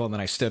her ankle. And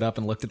then I stood up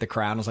and looked at the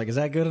crowd and was like, is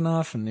that good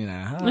enough? And,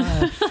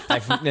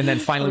 and then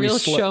finally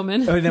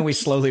showman. And then we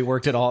slowly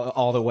worked it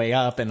all the way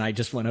up. And I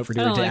just went over to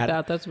I her don't dad. like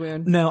that. That's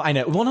weird. No, I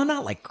know. Well, no,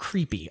 not like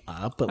creepy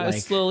up, but I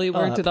slowly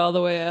worked it all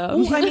the way up.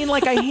 Well, I mean,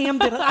 like I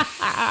hammed it up.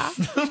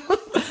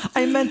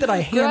 I meant that I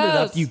hammed it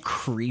up, you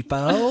creepo.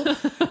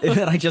 And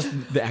then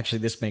actually,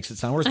 this makes it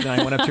sound worse. Then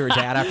I went up to her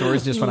dad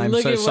afterwards, just when I'm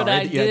Look so at what sorry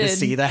I that you had to did.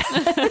 see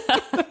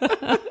that.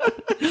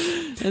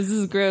 This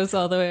is gross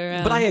all the way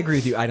around. But I agree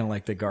with you. I don't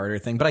like the garter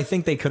thing, but I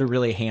think they could have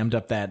really hammed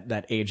up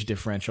that age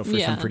differential for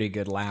some pretty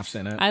good laughs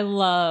in it. I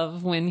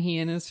love when he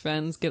and his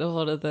friends get a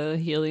hold of the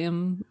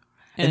helium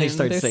And they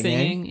start they're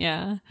singing?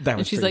 Yeah. That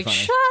was and she's pretty like,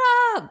 funny.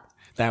 shut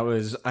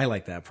up! I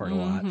like that part a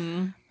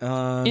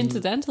lot.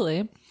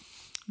 Incidentally,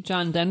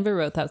 John Denver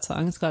wrote that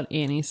song. It's called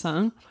Annie's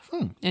Song.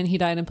 And he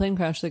died in a plane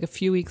crash like a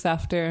few weeks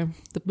after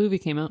the movie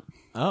came out.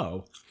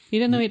 Oh. You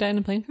didn't know he died in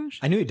a plane crash?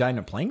 I knew he died in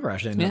a plane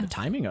crash. I didn't know Yeah. the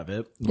timing of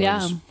it.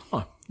 Yeah.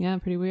 Yeah,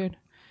 pretty weird.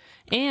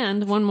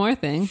 And one more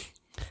thing.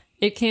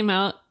 It came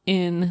out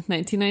in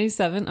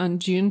 1997 on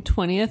June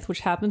 20th,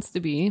 which happens to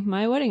be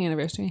my wedding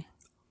anniversary.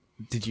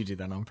 Did you do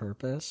that on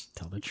purpose?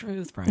 Tell the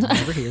truth, Brian. I'll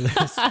never hear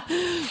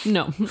this.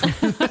 No,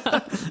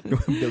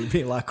 It would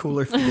be a lot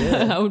cooler if you did.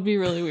 that would be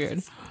really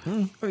weird.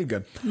 That'd be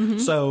good.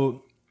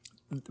 So,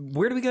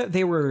 where do we go?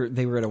 They were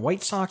at a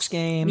White Sox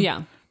game.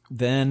 Yeah.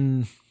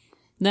 Then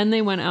Then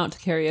they went out to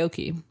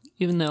karaoke,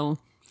 even though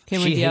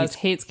Cameron She Diaz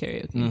hates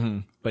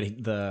karaoke,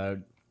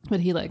 the but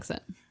he likes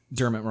it.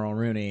 Dermot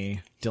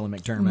Mulroney, Dylan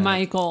McDermott,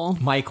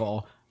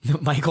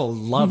 Michael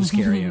loves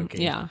karaoke.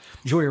 Yeah.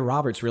 Julia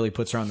Roberts really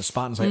puts her on the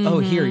spot and is like, oh,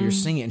 here, you're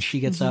singing. And she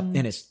gets up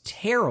and it's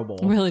terrible.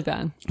 Really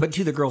bad. But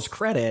to the girl's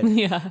credit,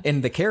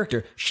 in the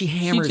character, she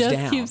hammers just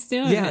down. keeps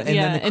doing yeah, it. And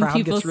Yeah, then the and crowd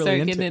people gets really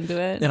start getting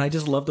into it. And I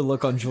just love the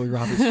look on Julia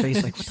Roberts'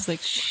 face. Like, what Just like,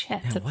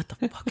 shit. Man, what the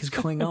fuck is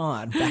going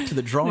on? Back to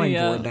the drawing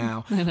board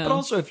now. I know. But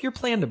also, if your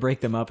plan to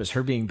break them up is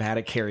her being bad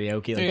at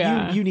karaoke, like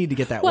Yeah. you need to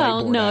get that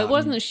Well, whiteboard no, out. it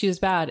wasn't that she was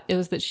bad. It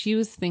was that she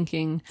was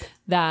thinking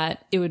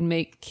that it would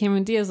make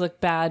Cameron Diaz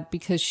look bad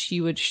because she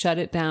would shut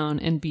it down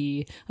and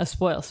be a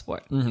spoil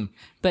sport.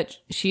 But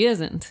she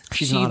isn't.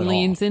 She's she not at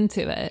leans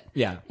into it.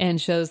 Yeah. And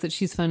shows that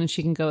she's fun and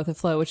she can go with the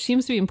flow, which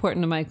seems to be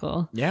important to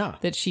Michael. Yeah.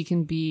 That she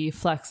can be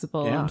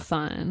flexible Yeah. and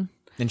fun.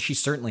 And she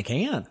certainly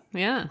can.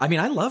 Yeah. I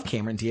mean, I love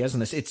Cameron Diaz in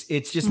this.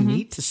 It's just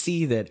neat to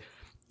see that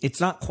it's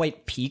not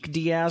quite peak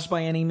Diaz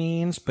by any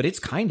means, but it's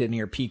kind of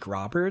near peak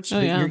Roberts.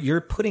 But yeah.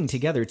 you're putting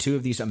together two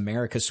of these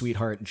America's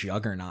sweetheart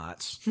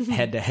juggernauts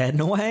head to head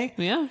in a way.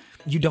 Yeah.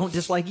 You don't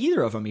dislike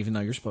either of them, even though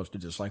you're supposed to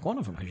dislike one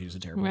of them because she's a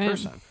terrible Right.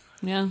 person.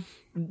 Yeah.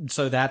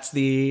 So that's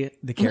the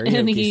karaoke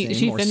And scene.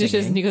 she or finishes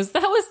singing. and he goes,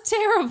 that was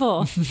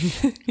terrible.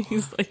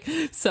 He's like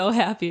so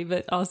happy,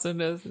 but also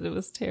knows that it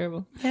was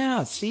terrible.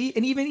 Yeah, see?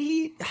 And even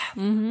he,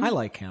 I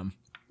like him.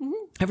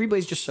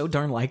 Everybody's just so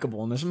darn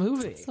likable in this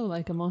movie. So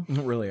likable. It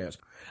really is.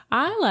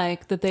 I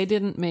like that they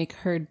didn't make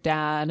her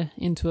dad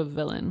into a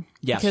villain.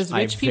 Yes, because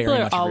I rich people very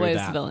are much agree with always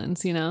that.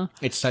 villains, you know?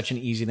 It's such an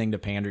easy thing to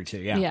pander to,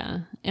 yeah. Yeah.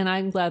 And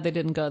I'm glad they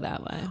didn't go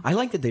that way. I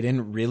like that they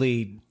didn't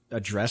really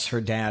address her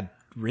dad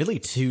really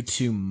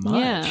too much.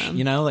 Yeah.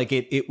 You know, like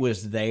it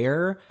was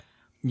there.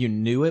 You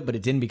knew it, but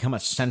it didn't become a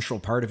central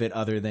part of it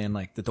other than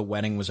like that the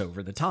wedding was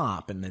over the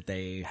top and that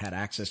they had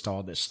access to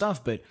all this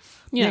stuff. But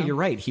yeah, Yeah. you're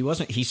right.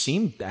 He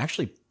seemed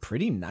actually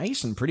pretty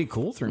nice and pretty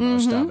cool through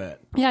most of it.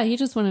 Yeah, he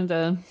just wanted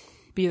to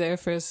be there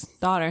for his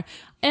daughter.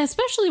 And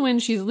especially when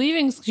she's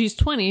leaving, she's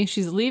 20,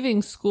 she's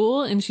leaving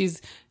school and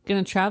she's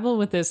going to travel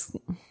with this,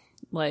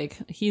 like,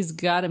 he's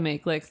got to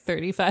make like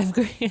 35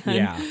 grand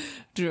Yeah.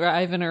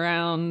 driving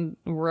around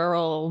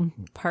rural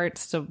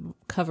parts to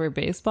cover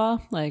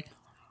baseball. Like,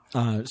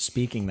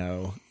 Speaking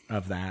though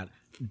of that,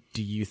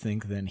 do you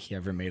think then he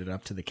ever made it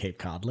up to the Cape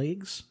Cod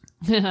Leagues?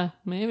 yeah,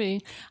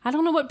 maybe. I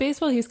don't know what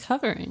baseball he's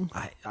covering.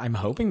 I'm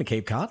hoping the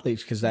Cape Cod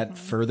Leagues because that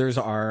furthers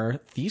our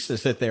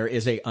thesis that there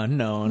is a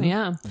unknown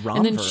Yeah. romverse.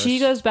 And then she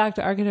goes back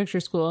to architecture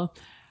school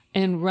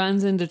and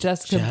runs into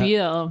Jessica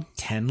Biel.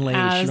 Tenley.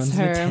 as She runs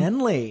her- into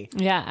Tenley.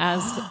 Yeah,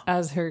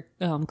 as her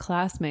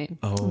classmate.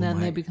 And then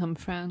my- they become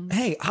friends.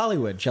 Hey,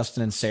 Hollywood,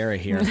 Justin and Sarah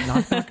here.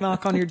 Knock, knock,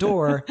 knock on your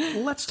door.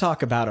 Let's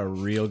talk about a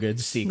real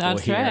good sequel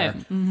That's here.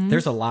 right.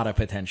 There's a lot of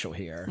potential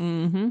here.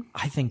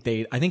 I think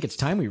it's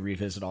time we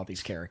revisit all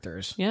these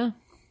characters. Yeah.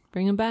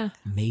 Bring him back.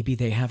 Maybe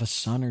they have a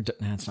son or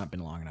it's not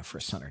been long enough for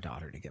a son or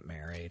daughter to get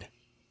married.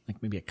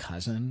 Like maybe a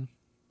cousin.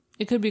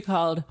 It could be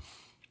called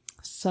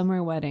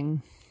Summer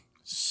Wedding.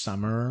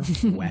 Summer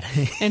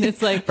wedding. And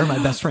it's like, Or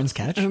my best friend's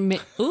catch.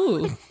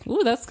 ooh,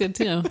 that's good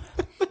too.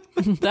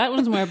 That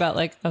one's more about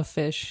like a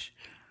fish.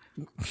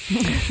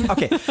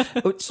 Okay.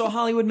 So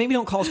Hollywood, maybe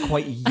don't call us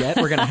quite yet.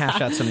 We're going to hash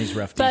out some of these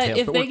rough But details.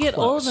 if they we're get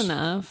close. old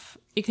enough,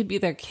 it could be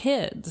their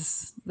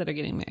kids that are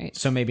getting married.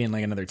 So maybe in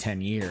like another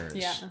 10 years.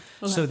 Yeah.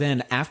 So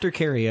then after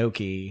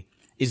karaoke,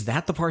 is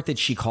that the part that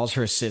she calls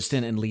her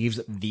assistant and leaves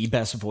the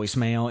best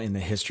voicemail in the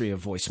history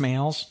of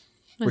voicemails?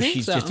 where think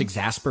she's so. just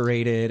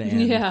exasperated.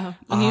 And Yeah,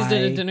 when he's at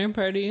a dinner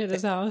party at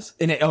his house.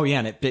 And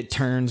it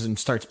turns and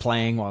starts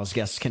playing while his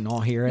guests can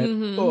all hear it.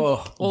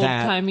 Oh,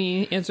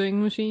 Old-timey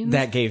answering machines.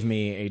 that gave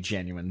me a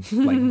genuine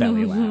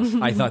belly laugh.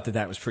 I thought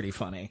that was pretty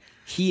funny.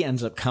 He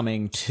ends up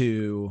coming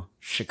to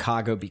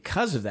Chicago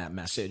because of that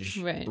message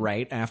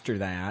right after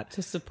that.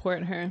 To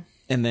support her.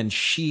 And then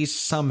she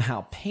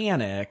somehow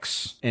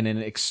panics, and in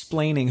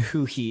explaining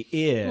who he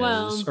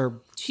is,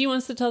 she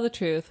wants to tell the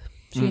truth.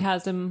 She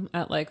has him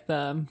at like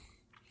the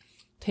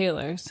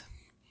tailor's.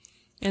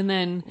 And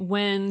then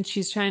when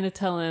she's trying to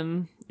tell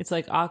him, it's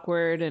like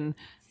awkward, and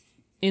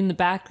in the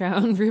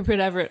background, Rupert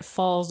Everett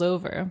falls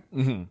over.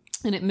 And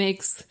it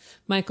makes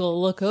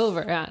Michael look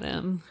over at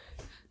him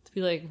to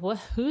be like, "What?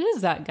 Who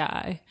is that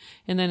guy?"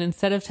 And then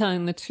instead of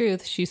telling the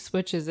truth, she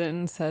switches it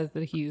and says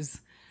that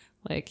he's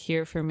like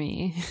here for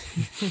me.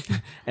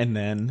 And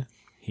then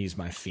he's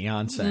my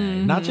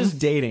fiance, not just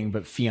dating,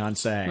 but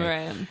fiance.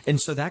 Right. And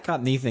so that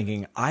got me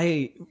thinking,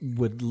 I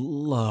would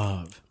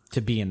love to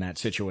be in that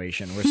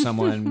situation where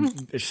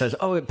someone says,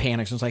 oh, it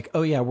panics. And it's like,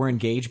 oh yeah, we're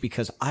engaged,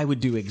 because I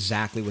would do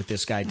exactly what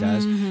this guy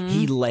does.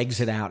 He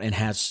legs it out and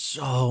has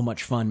so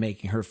much fun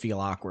making her feel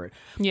awkward.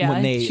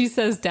 Yeah. She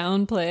says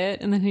downplay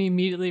it, and then he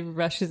immediately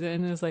rushes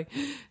in and is like,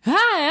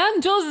 hi,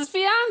 I'm Jules'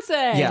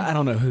 fiance. Yeah, I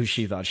don't know who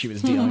she thought she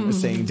was dealing with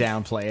saying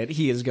downplay it.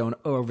 He is going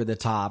over the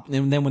top.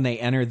 And then when they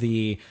enter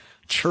the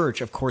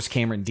church, of course,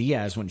 Cameron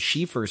Diaz, when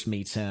she first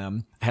meets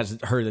him, has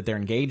heard that they're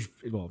engaged.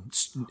 Well,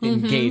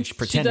 engaged,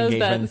 pretend she does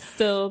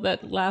engagement.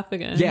 That laugh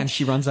again. Yeah, and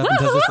she runs up and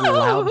does this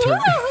loud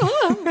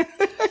turn.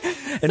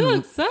 So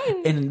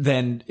excited. And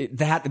then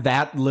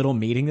that little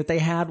meeting that they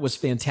had was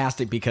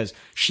fantastic, because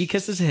she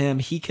kisses him,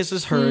 he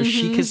kisses her,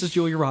 she kisses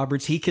Julia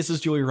Roberts, he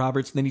kisses Julia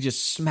Roberts, and then he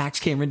just smacks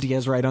Cameron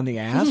Diaz right on the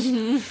ass.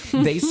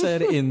 They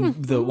said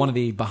in one of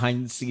the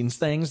behind the scenes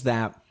things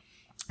that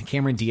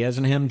Cameron Diaz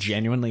and him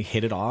genuinely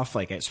hit it off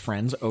like as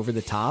friends over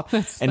the top.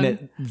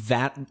 And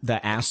that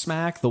the ass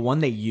smack, the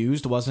one they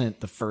used wasn't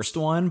the first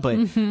one, but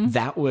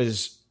that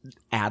was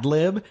ad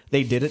lib.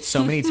 They did it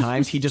so many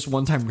times. He just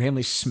one time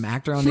randomly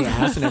smacked her on the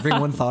ass, and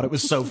everyone thought it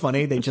was so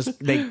funny. They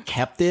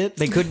kept it.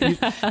 They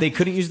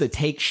couldn't use the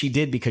take she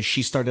did because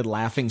she started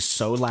laughing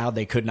so loud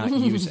they could not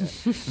use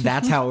it.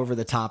 That's how over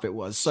the top it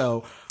was.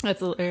 So that's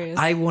hilarious.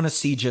 I want to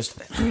see just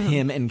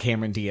him and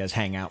Cameron Diaz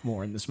hang out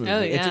more in this movie.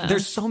 Oh, yeah.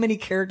 There's so many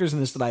characters in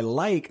this that I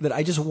like that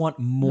I just want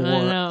more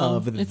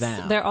of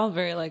them. They're all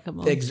very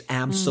likable.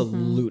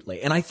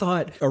 Absolutely. And I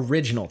thought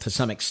original to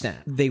some extent.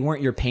 They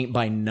weren't your paint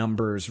by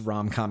numbers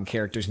rom-com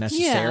characters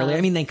necessarily. Yeah.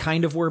 I mean, they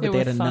kind of were, but they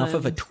had enough fun.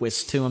 of a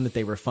twist to them that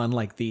they were fun,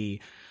 like the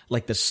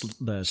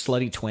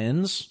slutty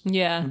twins.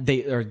 Yeah.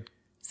 They are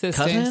sisters.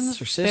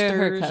 Cousins or sisters? They're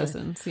her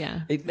cousins,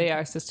 yeah. They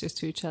are sisters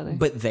to each other.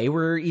 But they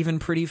were even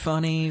pretty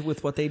funny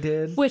with what they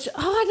did. Which,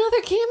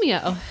 another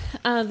cameo.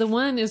 The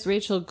one is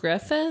Rachel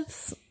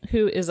Griffiths,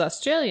 who is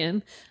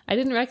Australian. I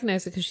didn't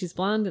recognize it because she's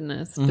blonde in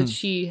this, but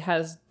she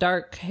has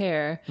dark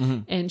hair,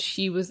 and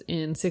she was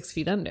in 6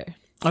 Feet Under.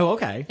 Oh,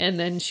 okay. And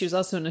then she was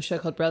also in a show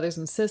called Brothers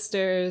and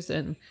Sisters,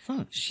 and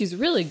she's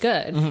really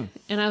good.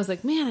 And I was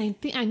like, man,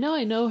 I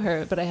know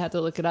her, but I had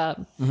to look it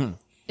up.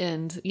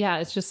 And yeah,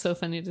 it's just so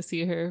funny to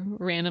see her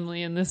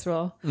randomly in this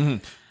role.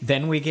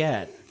 Then we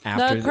get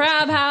after the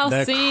crab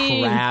house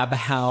scene. Crab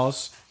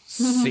house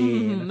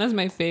scene. That's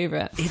my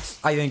favorite.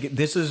 I think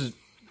this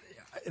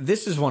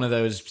is one of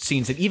those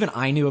scenes that even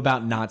I knew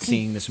about not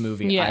seeing this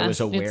movie. Yeah, I was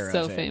aware it's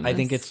so of it. famous. I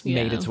think it's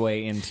made its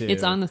way into.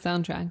 It's on the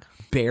soundtrack.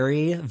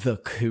 Barry the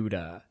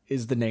Cuda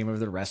is the name of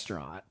the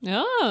restaurant.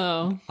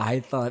 Oh, I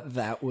thought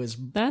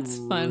that's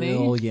funny.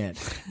 Brilliant.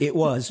 It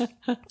was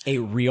a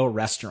real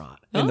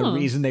restaurant, and the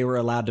reason they were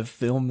allowed to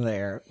film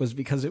there was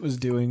because it was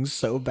doing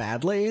so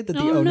badly that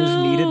the owners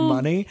needed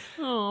money.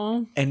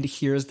 Oh, and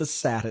here's the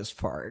saddest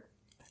part.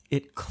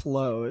 It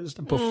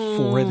closed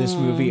before this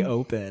movie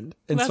opened.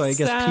 And so I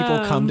guess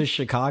people come to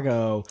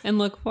Chicago and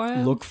look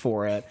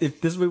for it.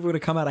 If this movie would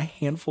have come out a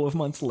handful of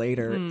months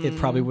later, it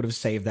probably would have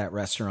saved that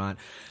restaurant.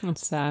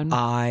 That's sad.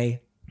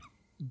 I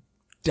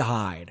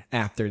died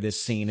after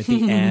this scene at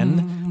the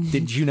end.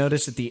 Did you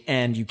notice at the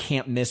end, you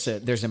can't miss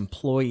it, there's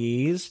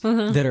employees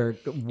that are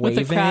waving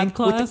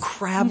with the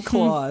crab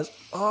claws.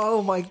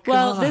 Oh my God.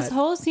 Well, this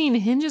whole scene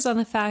hinges on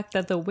the fact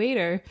that the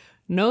waiter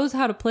knows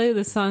how to play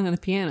this song on the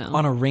piano.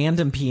 On a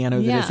random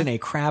piano that is in a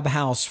crab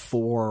house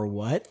for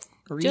what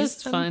reason?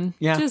 Just fun.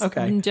 Yeah, just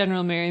okay.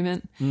 General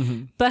merriment.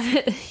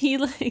 But he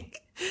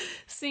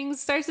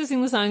starts to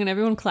sing the song and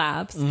everyone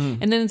claps.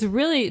 And then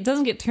it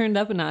doesn't get turned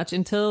up a notch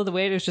until the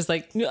waiter's just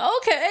like,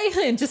 okay,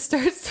 and just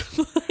starts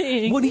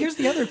playing. Well, here's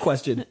the other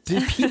question.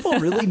 Did people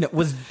really know,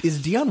 is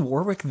Dionne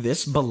Warwick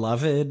this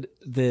beloved?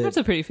 That's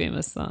a pretty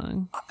famous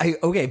song.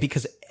 Okay,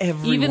 because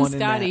everyone even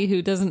Scotty,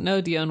 who doesn't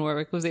know Dionne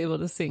Warwick, was able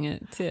to sing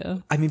it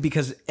too. I mean,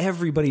 because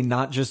everybody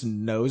not just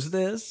knows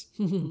this,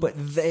 but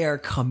they are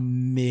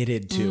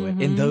committed to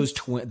it. And those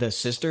the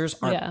sisters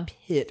are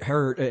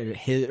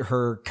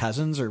her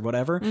cousins or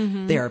whatever.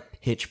 They are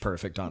pitch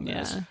perfect on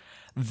this.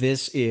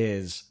 This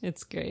is...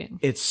 It's great.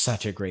 It's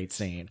such a great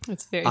scene.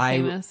 It's very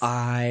famous.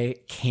 I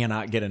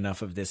cannot get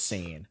enough of this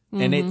scene.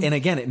 And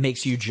again, it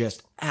makes you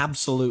just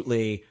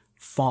absolutely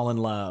fall in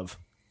love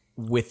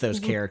with those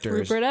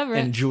characters. Rupert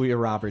Everett. And Julia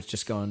Roberts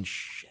just going,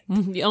 shit.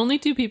 The only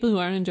two people who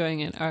aren't enjoying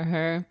it are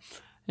her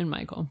and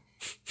Michael.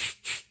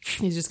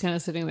 He's just kind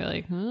of sitting there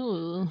like,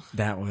 ooh.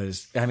 That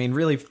was, I mean,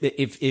 really,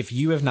 if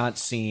you have not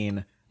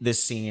seen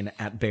this scene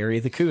at Bury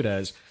the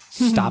Cudas,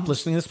 stop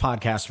listening to this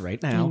podcast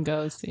right now. And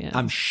go see it.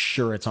 I'm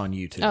sure it's on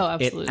YouTube. Oh,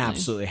 absolutely. It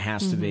absolutely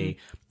has to be,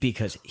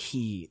 because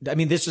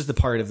this is the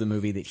part of the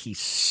movie that he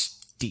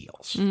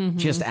steals.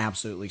 Just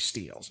absolutely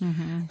steals.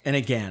 And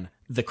again,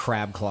 the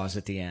crab claws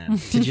at the end.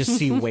 To just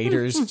see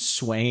waiters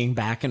swaying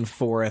back and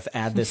forth,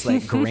 add this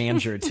like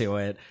grandeur to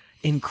it.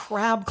 In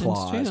crab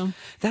claws.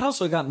 That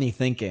also got me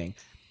thinking,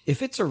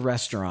 if it's a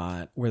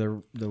restaurant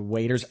where the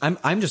waiters,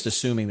 I'm just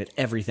assuming that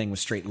everything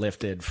was straight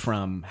lifted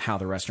from how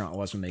the restaurant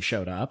was when they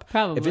showed up.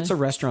 Probably. If it's a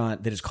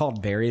restaurant that is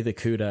called Bury the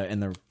Cuda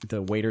and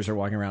the waiters are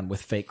walking around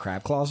with fake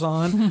crab claws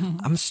on,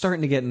 I'm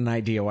starting to get an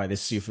idea why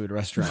this seafood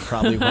restaurant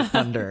probably went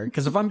under.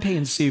 Because if I'm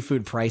paying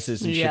seafood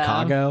prices in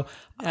Chicago,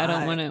 I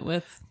don't want it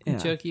with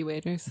jokey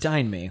waiters.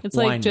 Dine me. It's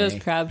like wine Joe's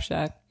me. Crab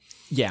Shack.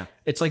 Yeah,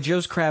 it's like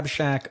Joe's Crab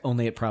Shack,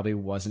 only it probably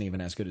wasn't even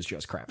as good as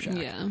Joe's Crab Shack.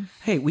 Yeah.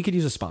 Hey, we could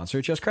use a sponsor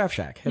at Joe's Crab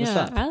Shack. Hit us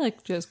up. I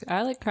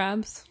like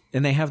crabs.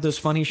 And they have those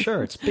funny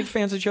shirts. Big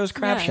fans of Joe's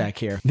Crab Shack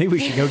here. Maybe we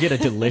should go get a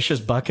delicious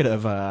bucket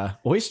of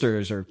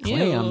oysters or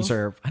clams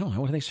or, I don't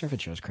know, what do they serve at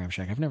Joe's Crab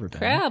Shack? I've never been.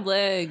 Crab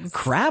legs.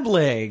 Crab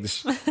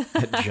legs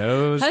at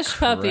Joe's Hush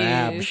Crab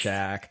puppies.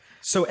 Shack.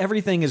 So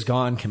everything is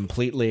gone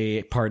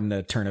completely, pardon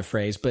the turn of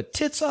phrase, but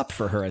tits up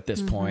for her at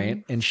this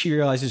point, and she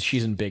realizes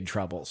she's in big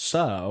trouble.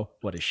 So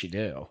what does she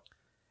do?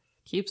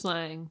 Keeps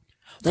lying.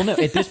 Well, no,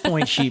 at this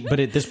point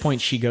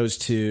she goes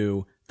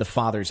to the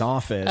father's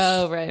office.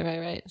 Oh,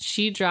 right.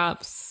 She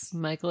drops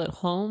Michael at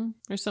home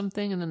or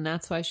something, and then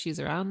that's why she's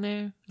around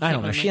there. I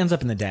don't know. She ends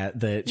up in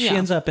she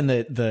ends up in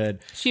the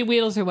She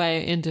wheedles her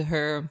way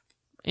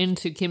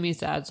into Kimmy's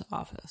dad's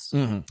office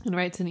and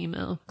writes an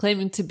email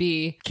claiming to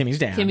be Kimmy's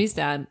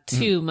dad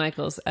to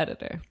Michael's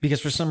editor.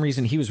 Because for some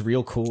reason he was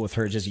real cool with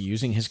her just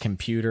using his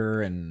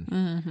computer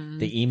and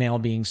the email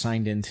being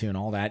signed into and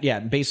all that. Yeah,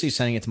 basically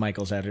sending it to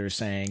Michael's editor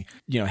saying,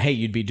 hey,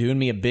 you'd be doing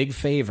me a big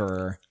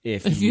favor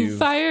if you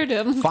fired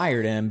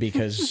him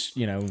because,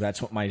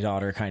 that's what my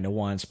daughter kind of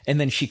wants. And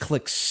then she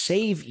clicks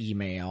save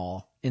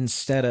email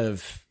instead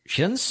of...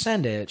 She doesn't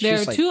send it.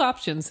 There are two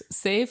options: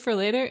 save for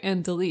later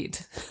and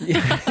delete.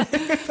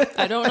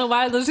 I don't know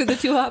why those are the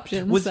two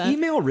options. Was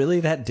email really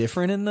that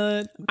different in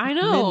the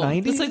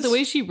mid-90s? It's like the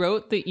way she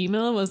wrote the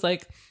email was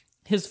like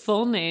his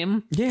full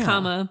name,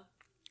 comma,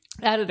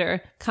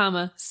 editor,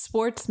 comma,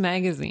 sports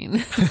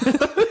magazine.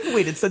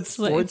 Wait, it said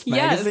sports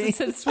magazine? Yes, it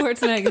said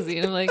sports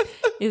magazine. I'm like,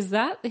 is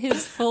that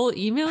his full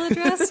email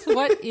address?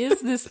 What is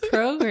this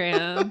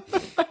program?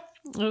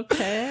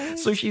 Okay.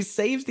 So she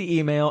saves the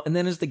email, and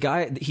then as the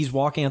guy, she's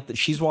walking out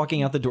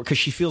the door because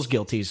she feels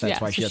guilty. So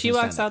that's why she doesn't she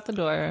walks send out the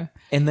door,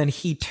 and then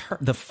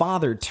the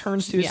father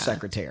turns to his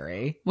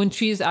secretary when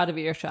she's out of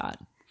earshot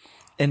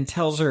and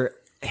tells her,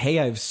 "Hey,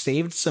 I've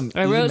saved some.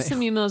 I wrote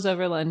some emails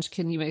over lunch.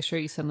 Can you make sure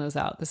you send those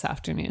out this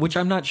afternoon?" Which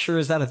I'm not sure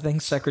is that a thing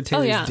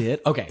secretaries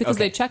did. Okay, because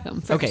they check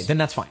them first. Okay, then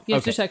that's fine. You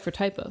have to check for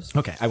typos.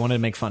 Okay, I wanted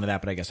to make fun of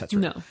that, but I guess that's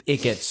right. No,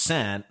 it gets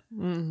sent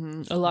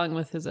along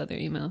with his other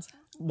emails.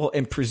 Well,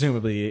 and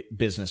presumably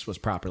business was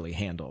properly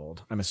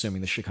handled. I'm assuming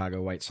the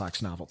Chicago White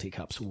Sox novelty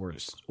cups were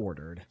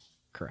ordered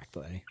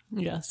correctly.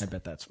 Yes. I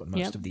bet that's what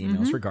most of the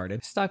emails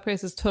regarded. Stock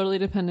price is totally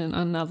dependent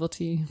on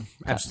novelty.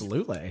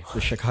 Absolutely.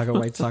 The Chicago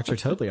White Sox are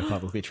totally a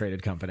publicly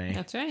traded company.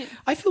 That's right.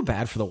 I feel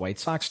bad for the White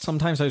Sox.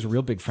 Sometimes I was a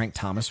real big Frank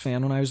Thomas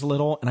fan when I was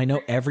little, and I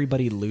know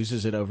everybody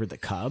loses it over the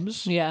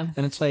Cubs. Yeah.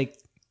 And it's like,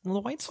 well,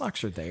 the White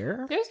Sox are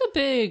there. There's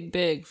a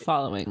big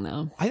following,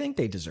 though. I think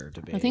they deserve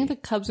to be. I think the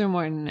Cubs are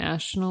more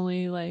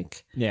nationally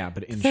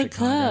but in the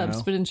Chicago.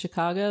 Cubs, but in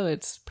Chicago,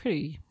 it's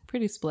pretty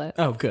split.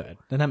 Oh, good.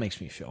 Then that makes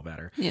me feel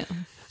better. Yeah.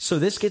 So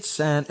this gets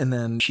sent, and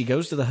then she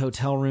goes to the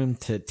hotel room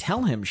to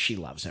tell him she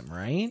loves him,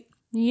 right?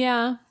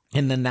 Yeah.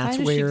 And then that's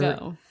where where. She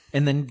go?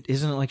 And then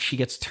isn't it like she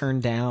gets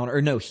turned down?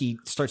 Or no, he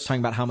starts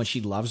talking about how much he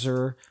loves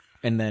her,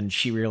 and then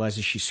she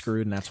realizes she's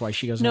screwed, and that's why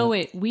she goes. No,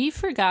 wait. We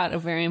forgot a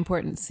very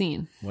important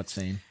scene. What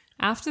scene?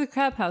 After the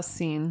crab house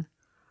scene,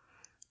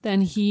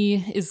 then he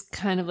is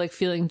kind of like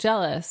feeling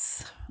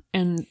jealous.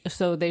 And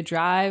so they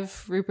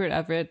drive Rupert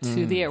Everett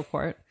to the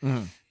airport,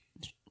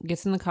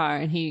 gets in the car,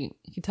 and he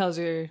tells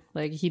her,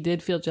 like, he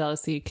did feel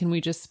jealousy. Can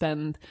we just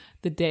spend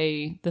the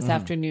day this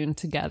afternoon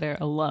together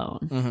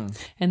alone?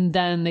 And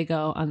then they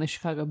go on the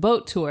Chicago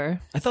boat tour.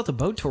 I thought the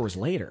boat tour was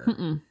later.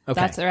 Okay.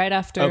 That's right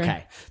after.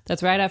 Okay.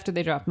 That's right after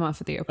they drop him off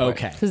at the airport.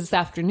 Okay. Because it's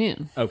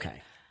afternoon.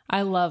 Okay.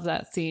 I love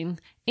that scene.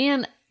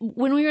 And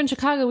when we were in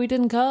Chicago, we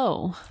didn't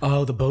go.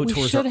 Oh, the boat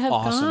tours are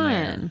awesome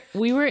there.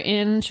 We were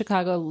in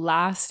Chicago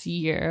last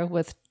year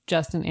with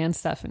Justin and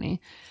Stephanie,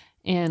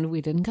 and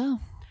we didn't go.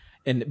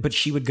 But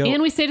she would go.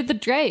 And we stayed at the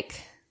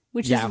Drake,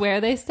 which is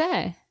where they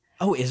stay.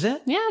 Oh, is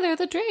it? Yeah, they're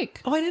the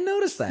Drake. Oh, I didn't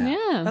notice that.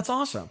 Yeah. That's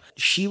awesome.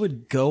 She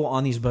would go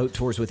on these boat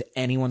tours with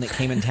anyone that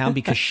came in town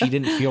because she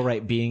didn't feel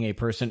right being a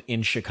person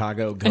in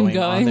Chicago going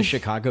on the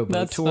Chicago boat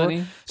That's tour.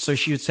 funny. So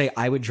she would say,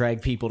 I would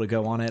drag people to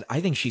go on it.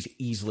 I think she's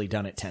easily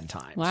done it 10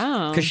 times.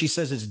 Wow. Because she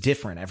says it's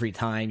different every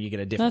time. You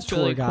get a different That's tour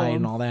really guide cool.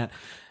 and all that.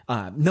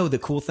 No, the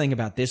cool thing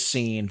about this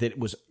scene that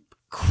was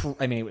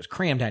it was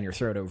crammed down your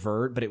throat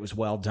overt, but it was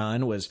well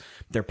done, was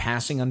they're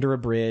passing under a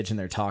bridge and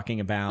they're talking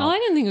about... Oh, I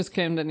didn't think it was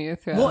crammed under your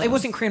throat. Well, it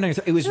wasn't crammed down your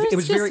throat. It was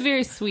just very...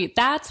 very sweet.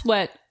 That's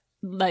what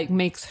like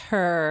makes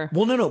her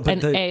but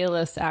an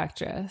A-list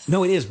actress.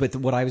 No, it is. But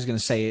what I was going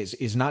to say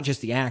is not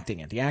just the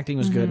acting. The acting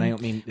was good. And I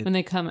don't mean when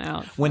they come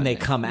out. when they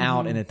come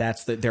out, and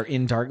they're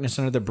in darkness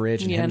under the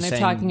bridge, and Yeah, him and they're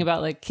saying, talking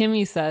about, like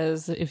Kimmy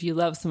says, if you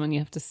love someone, you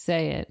have to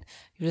say it.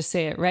 You just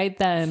say it right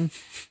then,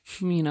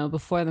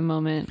 before the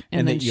moment,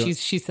 and then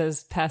she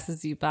says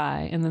passes you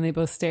by, and then they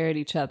both stare at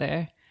each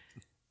other,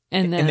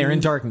 and then they're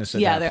in darkness.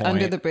 At that they're point.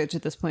 under the bridge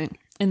at this point,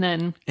 and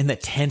then and the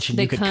tension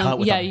they you could come. cut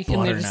with Yeah, a you can.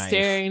 butter They're just knife.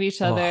 staring at each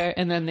other,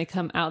 and then they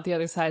come out the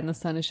other side, and the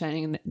sun is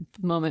shining, and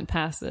the moment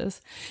passes,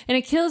 and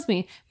it kills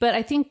me. But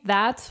I think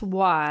that's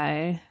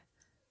why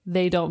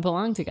they don't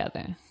belong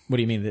together. What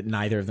do you mean that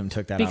neither of them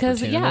took that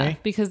opportunity?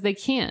 Because they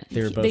can't.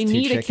 They were both they too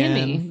need a chicken.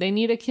 Kimmy. They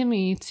need a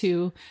Kimmy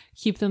to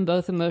keep them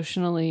both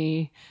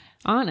emotionally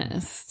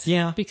honest.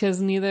 Yeah.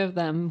 Because neither of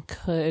them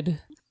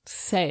could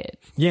say it.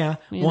 Yeah.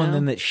 You Well, and know?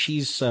 then that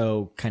she's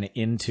so kind of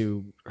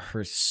into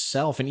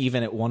herself, and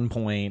even at one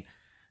point,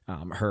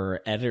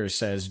 her editor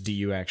says, "Do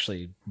you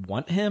actually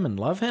want him and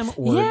love him,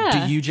 or do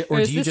you or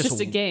is do you this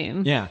just a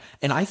game?" Yeah,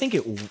 and I think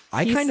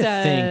I He kind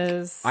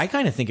says-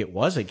 of think it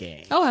was a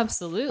game. Oh,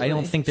 absolutely. I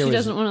don't think she there was-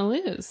 doesn't want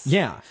to lose.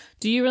 Yeah,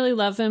 Do you really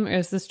love him, or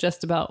is this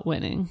just about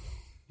winning?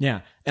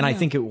 yeah, and I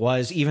think it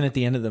was, even at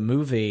the end of the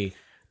movie.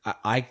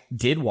 I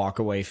did walk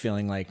away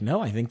feeling like,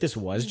 no, I think this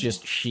was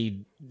just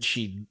she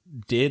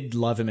did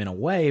love him in a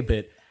way,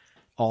 but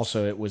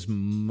also it was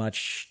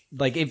much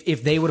like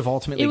if they would have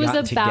ultimately It was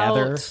gotten about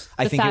together,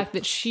 I the think fact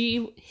that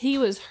he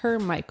was her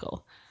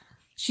Michael.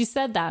 She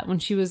said that when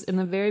she was in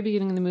the very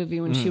beginning of the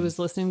movie, when she was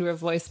listening to her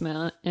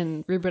voicemail,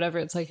 and Rupert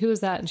Everett's like, "Who is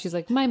that?" And she's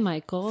like, "My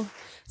Michael."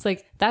 It's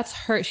like, that's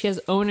her. She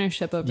has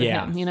ownership over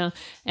him,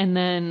 and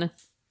then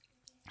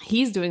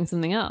he's doing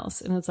something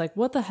else. And it's like,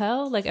 what the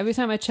hell? Like, every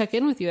time I check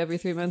in with you every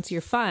 3 months, you're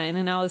fine.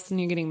 And now all of a sudden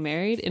you're getting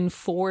married in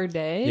 4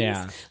 days.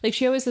 Yeah. Like,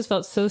 she always has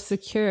felt so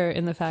secure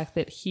in the fact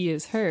that he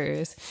is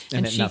hers.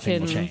 and that she nothing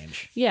can will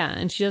change. Yeah.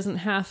 And she doesn't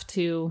have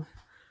to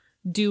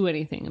do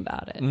anything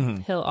about it.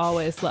 He'll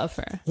always love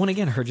her. Well, and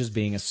again, her just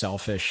being a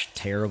selfish,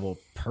 terrible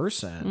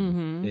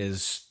person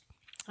is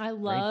I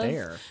love right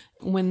there.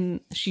 when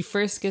she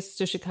first gets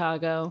to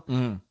Chicago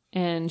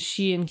and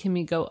she and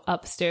Kimmy go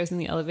upstairs in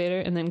the elevator,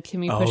 and then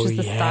Kimmy pushes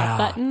the stop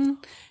button,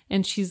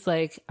 and she's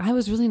like, "I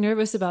was really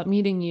nervous about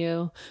meeting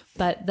you,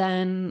 but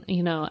then,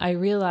 I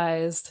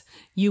realized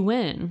you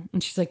win."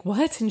 And she's like,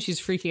 "What?" And she's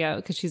freaking out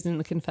because she's in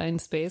the confined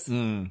space.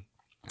 And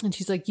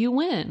she's like, "You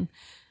win.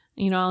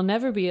 I'll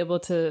never be able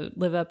to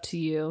live up to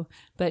you,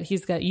 but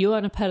he's got you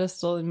on a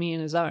pedestal and me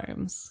in his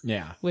arms."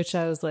 Yeah. Which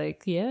I was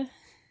like, yeah,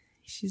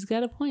 she's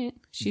got a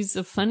point. She's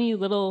a funny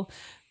little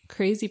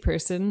crazy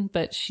person,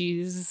 but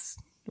she's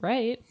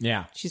right.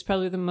 Yeah. She's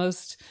probably the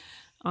most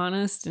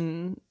honest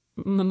and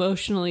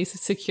emotionally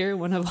secure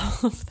one of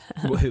all of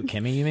them. Who,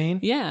 Kimmy, you mean?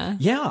 Yeah.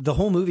 Yeah. The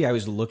whole movie, I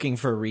was looking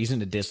for a reason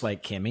to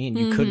dislike Kimmy, and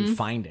you couldn't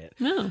find it.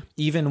 No.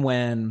 Even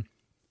when...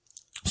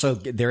 So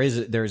there's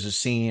a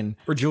scene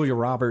where Julia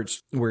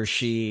Roberts, where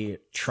she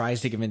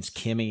tries to gets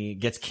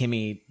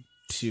Kimmy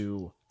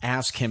to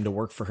ask him to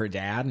work for her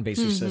dad, and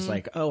basically says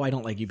like, "Oh, I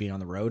don't like you being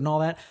on the road," and all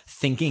that,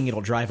 thinking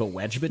it'll drive a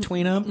wedge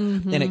between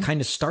them. And it kind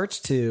of starts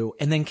to,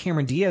 and then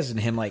Cameron Diaz and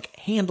him like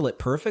handle it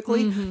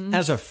perfectly.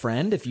 As a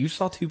friend, if you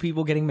saw two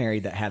people getting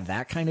married that had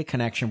that kind of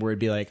connection, where it'd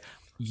be like,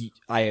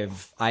 I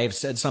have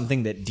said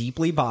something that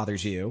deeply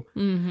bothers you,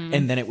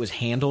 and then it was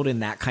handled in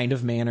that kind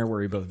of manner where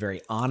we were both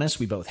very honest.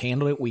 We both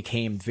handled it. We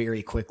came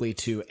very quickly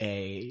to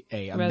a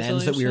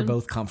amends that we were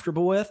both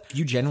comfortable with.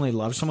 You genuinely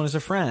love someone as a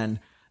friend,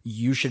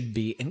 you should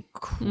be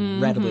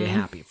incredibly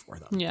happy for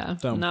them. Yeah.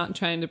 So, Not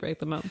trying to break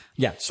them up.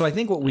 yeah. So I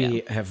think what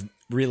we have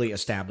really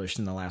established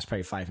in the last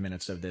probably 5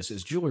 minutes of this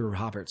is Julia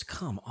Roberts.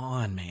 Come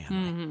on,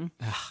 man.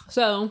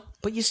 So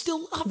But you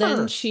still love then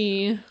her.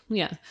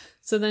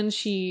 So then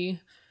she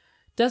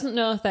doesn't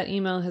know if that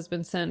email has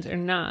been sent or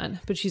not,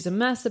 but she's a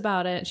mess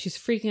about it. She's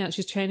freaking out.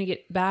 She's trying to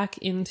get back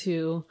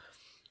into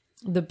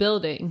the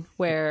building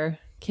where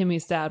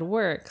Kimmy's dad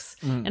works.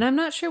 And I'm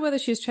not sure whether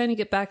she's trying to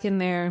get back in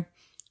there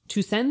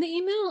to send the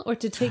email or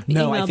to take the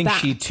email back. No, I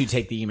think to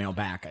take the email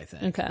back, I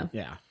think. Okay.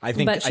 Yeah. I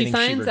think But she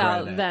finds regretted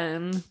out it.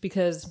 then,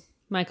 because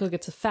Michael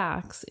gets a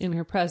fax in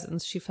her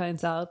presence, she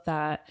finds out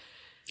that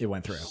It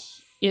went through.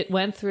 it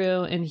went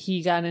through, and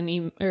he got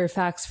an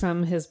fax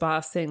from his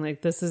boss saying,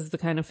 like, this is the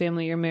kind of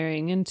family you're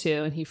marrying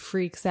into. And he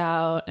freaks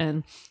out,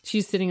 and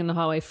she's sitting in the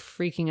hallway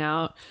freaking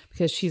out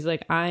because she's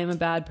like, I am a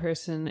bad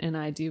person and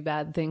I do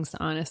bad things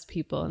to honest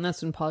people. And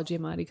that's when Paul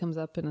Giamatti comes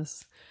up and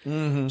is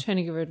trying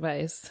to give her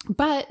advice.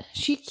 But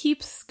she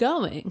keeps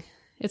going.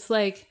 It's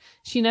like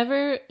she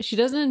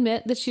doesn't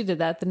admit that she did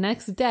that. The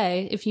next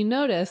day, if you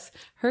notice,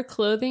 her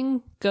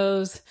clothing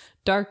goes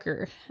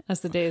darker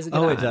as the days go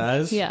on. Oh, it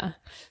does? Yeah.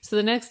 So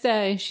the next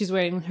day, she's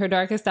wearing her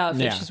darkest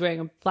outfit. Yeah. She's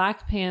wearing a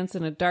black pants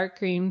and a dark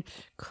green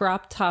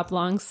crop top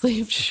long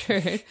sleeved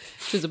shirt,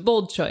 which is a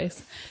bold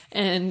choice.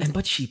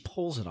 But she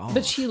pulls it off.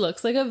 But she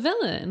looks like a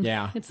villain.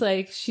 Yeah. It's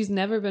like she's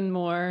never been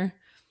more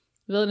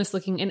villainous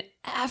looking, and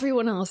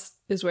everyone else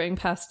is wearing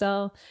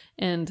pastel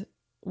and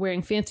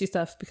wearing fancy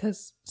stuff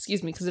because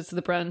it's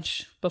the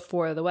brunch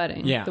before the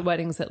wedding. Yeah. The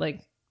wedding's at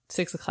like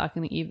 6:00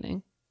 in the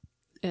evening.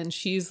 And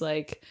she's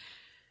like,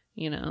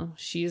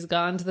 she's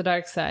gone to the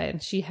dark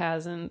side. She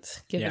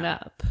hasn't given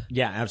up.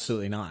 Yeah,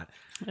 absolutely not.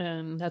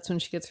 And that's when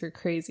she gets her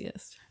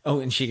craziest. Oh,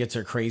 and she gets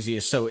her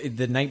craziest. So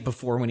the night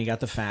before, when he got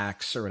the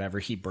fax or whatever,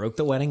 he broke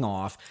the wedding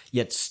off,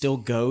 yet still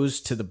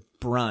goes to the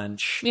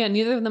brunch. Yeah,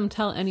 neither of them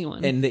tell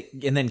anyone. And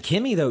then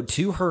Kimmy, though,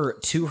 to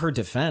her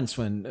defense,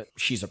 when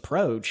she's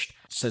approached,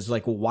 says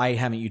like, well, why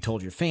haven't you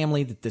told your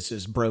family that this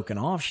is broken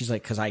off? She's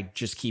like, because I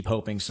just keep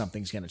hoping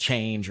something's going to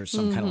change or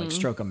some kind of like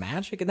stroke of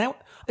magic. And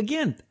that,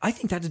 again, I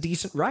think that's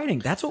decent writing.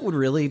 That's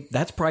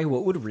probably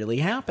what would really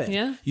happen.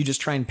 Yeah. You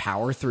just try and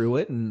power through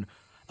it and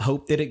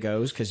hope that it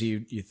goes because you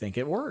think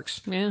it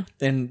works. Yeah.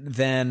 And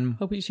then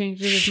hope he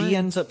changes his she mind.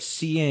 ends up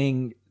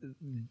seeing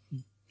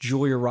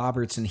Julia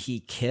Roberts and he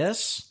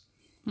kiss,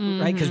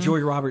 right? Because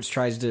Julia Roberts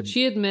tries to...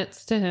 She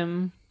admits to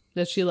him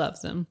that she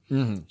loves him.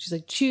 She's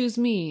like, choose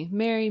me,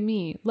 marry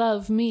me,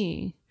 love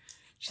me.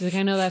 She's like,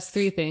 I know that's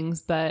 3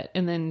 things, but...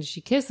 And then she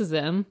kisses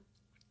him.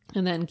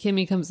 And then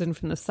Kimmy comes in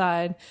from the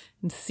side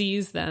and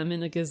sees them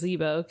in the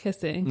gazebo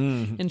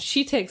kissing. And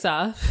she takes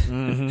off.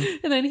 And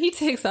then he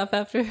takes off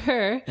after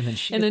her.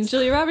 And then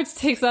Julia Roberts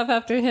takes off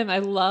after him. I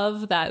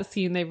love that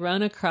scene. They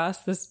run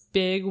across this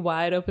big,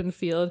 wide open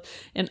field.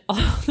 And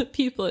all the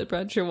people at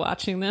brunch are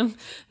watching them.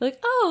 They're like,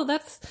 oh,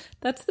 that's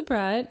the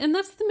bride. And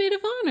that's the maid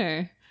of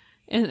honor.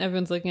 And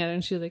everyone's looking at her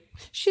and she's like,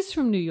 she's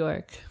from New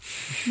York.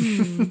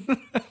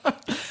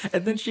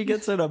 And then she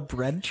gets in a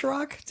bread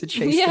truck to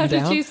chase Yeah, him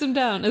down. to chase him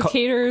down. A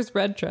caterer's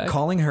bread truck.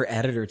 Calling her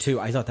editor, too.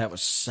 I thought that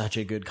was such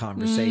a good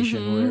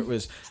conversation where it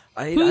was...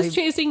 Who's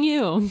chasing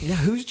you? Yeah,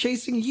 who's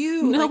chasing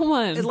you? No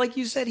one. Like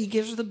you said, he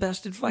gives her the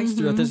best advice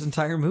throughout this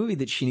entire movie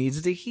that she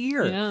needs to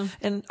hear. Yeah.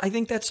 And I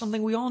think that's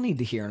something we all need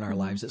to hear in our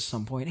lives at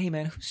some point. Hey,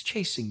 man, who's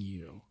chasing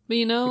you? But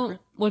you know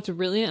what's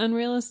really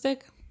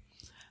unrealistic?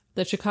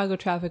 That Chicago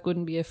traffic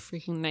wouldn't be a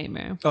freaking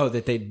nightmare. Oh,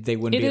 that they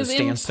wouldn't be at a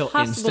standstill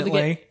impossible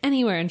instantly? to get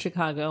anywhere in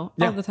Chicago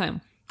all the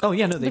time. Oh,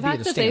 yeah, no, they'd The be at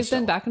fact a that they've standstill.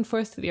 been back and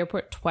forth to the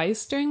airport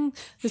twice during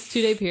this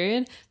 2-day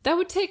period, that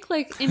would take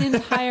like an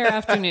entire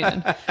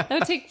afternoon. That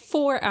would take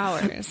 4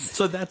 hours.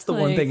 So that's the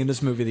one thing in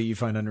this movie that you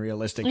find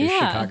unrealistic is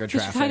Chicago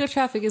traffic. Chicago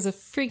traffic is a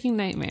freaking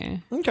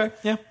nightmare. Okay,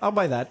 yeah, I'll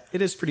buy that.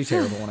 It is pretty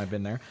terrible when I've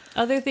been there.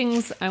 Other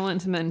things I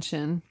want to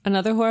mention.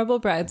 Another horrible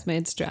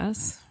bridesmaid's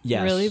dress.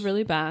 Yes. Really,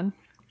 really bad.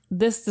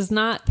 This does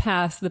not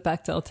pass the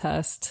Bechdel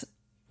test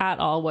at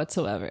all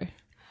whatsoever.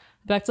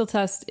 Bechdel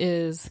test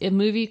is a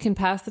movie can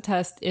pass the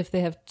test if they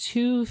have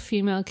 2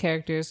 female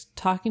characters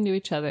talking to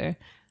each other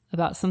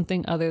about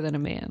something other than a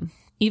man,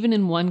 even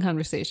in one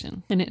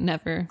conversation, and it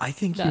never I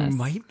think does. you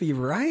might be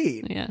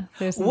right. Yeah,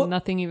 there's What-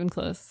 nothing even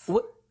close.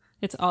 What?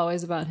 It's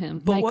always about him.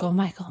 But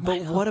Michael.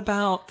 But what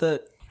about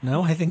the...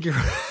 No, I think you're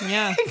right.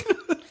 Yeah.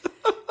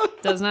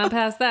 Does not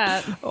pass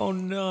that. Oh,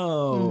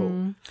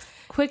 no.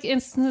 Quick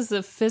instances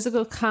of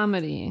physical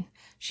comedy.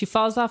 She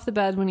falls off the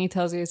bed when he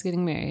tells her he's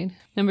getting married.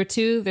 Number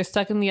 2, they're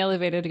stuck in the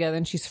elevator together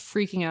and she's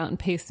freaking out and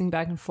pacing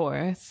back and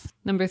forth.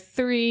 Number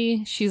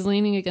 3, she's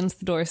leaning against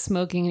the door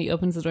smoking and he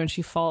opens the door and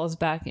she falls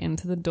back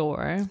into the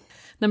door.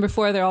 Number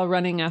 4, they're all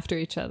running after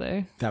each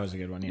other. That was a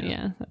good one, yeah.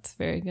 Yeah, that's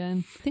very good.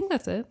 I think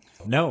that's it.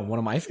 No, one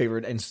of my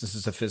favorite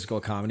instances of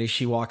physical comedy.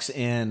 She walks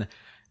in...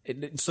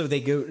 So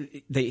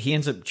she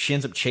ends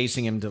up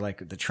chasing him to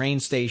like the train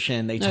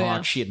station. They talk.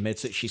 yeah. She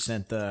admits that she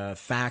sent the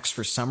fax.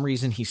 For some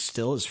reason, he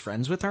still is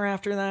friends with her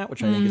after that,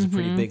 which I think is a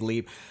pretty big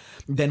leap.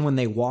 Then when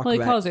they walk Well, he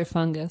back, calls her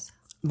fungus.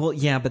 well,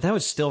 yeah, but that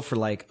was still for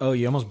like, oh,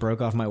 you almost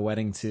broke off my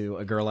wedding to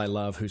a girl I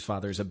love whose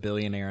father is a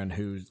billionaire and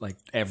who like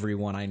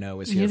everyone I know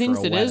is here He thinks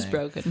for a it wedding. is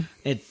broken.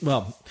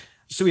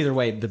 So either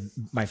way,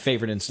 my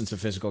favorite instance of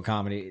physical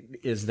comedy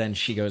is then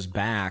she goes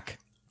back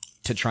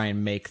to try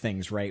and make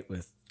things right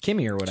with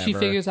Kimmy or whatever. She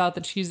figures out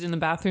that she's in the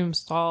bathroom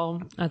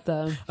stall at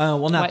the not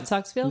White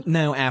Sox field.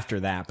 No, after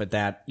that, but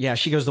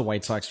she goes to the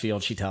White Sox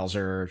field. She tells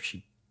her,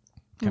 she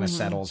kind of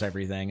settles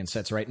everything and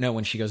sets right. No,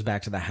 when she goes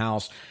back to the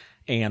house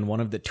and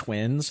one of the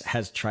twins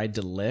has tried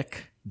to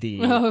lick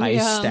the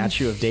ice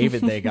statue of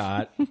David they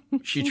got.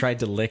 She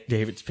tried to lick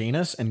David's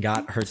penis and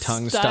got her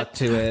tongue stuck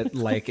to it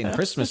like in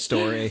Christmas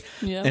Story.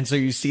 Yeah. And so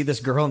you see this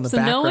girl in the So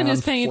background no one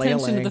is paying attention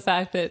to flailing the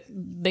fact that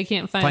they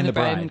can't find the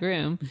bride and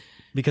groom.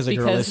 because a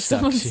girl because is stuck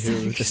someone's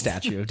to the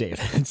statue of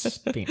David's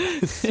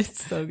penis.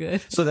 It's so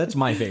good. So that's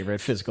my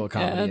favorite physical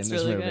comedy in that's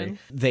this really movie. good.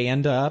 They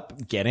end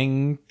up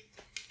getting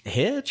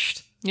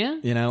hitched. Yeah.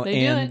 You know, they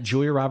do and it.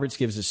 Julia Roberts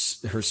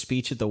gives her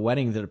speech at the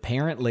wedding that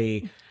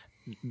apparently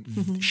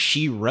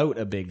she wrote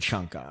a big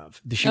chunk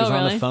of. She was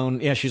on the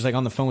phone. Yeah, she was like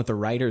on the phone with the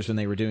writers when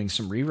they were doing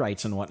some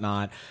rewrites and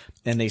whatnot.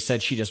 And they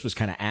said she just was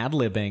kind of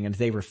ad-libbing, and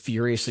they were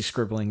furiously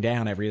scribbling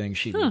down everything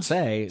she would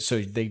say.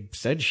 So they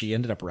said she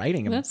ended up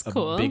writing a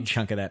big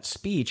chunk of that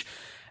speech.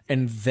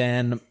 And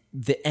then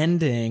the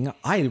ending,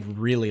 I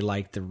really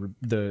liked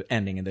the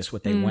ending of this,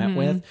 what they went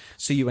with.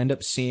 So you end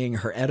up seeing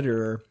her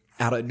editor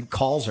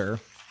calls her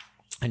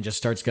and just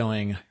starts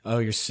going, oh,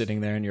 you're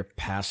sitting there in your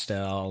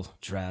pastel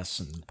dress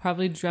and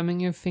probably drumming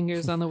your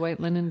fingers on the white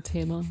linen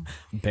table,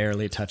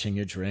 barely touching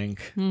your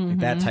drink, like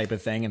that type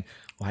of thing. And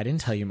well, I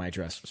didn't tell you my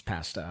dress was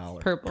pastel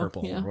or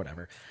purple or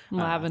whatever.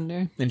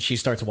 Lavender. And she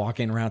starts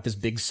walking around with this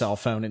big cell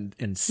phone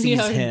and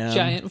sees him.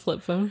 Giant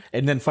flip phone.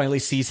 And then finally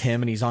sees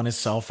him, and he's on his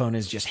cell phone,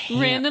 is just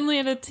randomly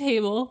at a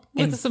table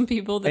with some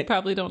people that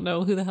probably don't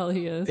know who the hell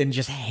he is. And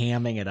just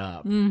hamming it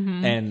up.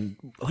 And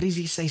what does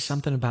he say?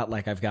 Something about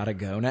like, I've got to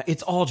go now.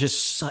 It's all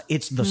just,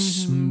 it's the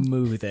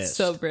smoothest.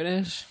 So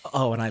British.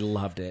 Oh, and I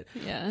loved it.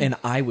 Yeah. And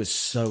I was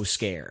so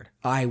scared.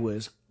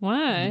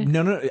 Why?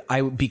 No.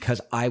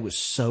 Because I was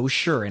so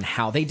sure in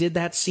how they did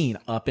that scene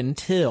up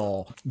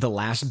until the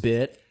last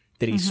bit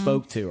that he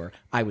spoke to her.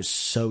 I was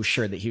so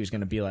sure that he was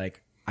going to be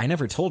like, I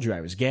never told you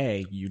I was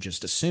gay. You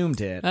just assumed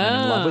it.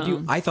 I'm in love with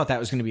you. I thought that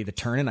was going to be the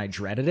turn, and I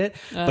dreaded it.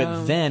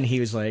 But then he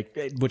was like,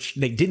 which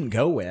they didn't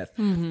go with.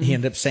 He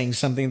ended up saying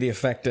something to the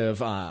effect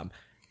of,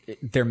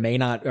 there may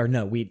not, or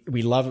no, we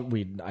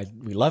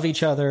love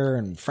each other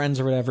and friends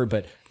or whatever,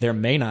 but there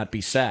may not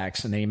be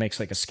sex. And then he makes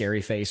like a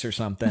scary face or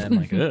something,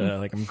 like, ugh,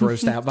 like I'm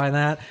grossed out by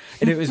that.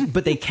 And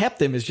but they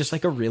kept him as just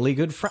like a really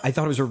good friend. I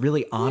thought it was a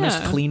really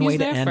honest, clean way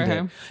to end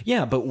it.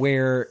 Yeah, but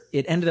where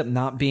it ended up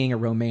not being a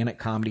romantic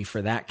comedy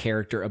for that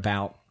character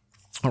about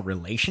a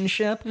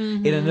relationship,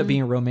 it ended up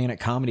being a romantic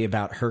comedy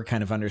about her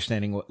kind of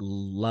understanding what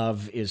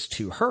love is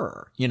to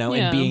her,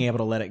 and being able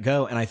to let it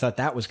go. And I thought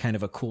that was kind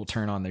of a cool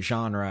turn on the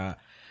genre,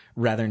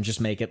 rather than just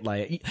make it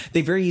like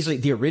they very easily,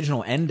 the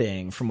original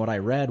ending from what I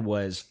read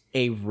was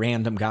a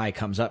random guy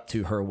comes up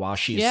to her while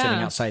she's sitting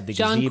outside the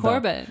John gazebo.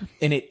 Corbett.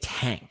 And it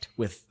tanked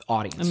with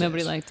audiences. And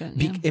nobody liked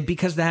it.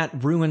 Because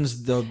that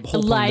ruins the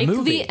whole point like of the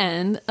movie. The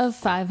end of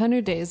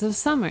 500 Days of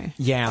Summer.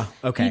 Yeah,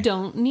 okay. You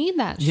don't need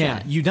that shit.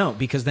 Yeah, you don't,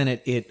 because then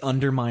it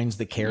undermines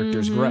the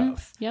character's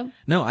growth. Yep.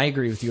 No, I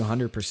agree with you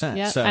 100%.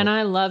 Yep. So, and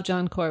I love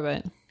John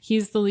Corbett.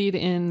 He's the lead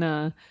in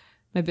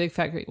My Big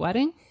Fat Greek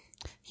Wedding.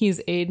 He's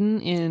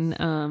Aiden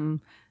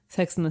in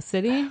Sex and the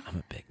City. I'm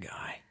a big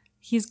guy.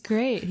 He's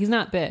great. He's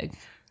not big.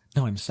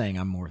 No, I'm saying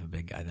I'm more of a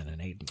big guy than an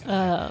Aiden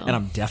guy. And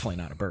I'm definitely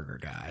not a burger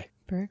guy.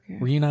 Burger.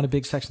 Were you not a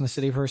big Sex and the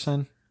City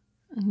person?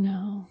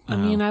 No. I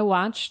mean, I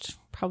watched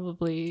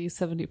probably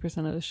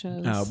 70% of the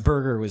shows. No,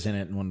 Burger was in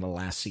it in one of the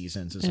last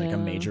seasons as like a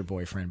major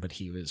boyfriend, but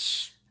he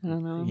was... I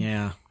don't know.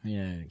 Yeah, I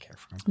didn't care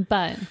for him.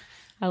 But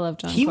I love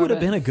John He Corbett. would have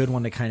been a good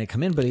one to kind of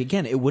come in, but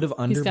again, it would have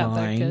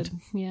undermined...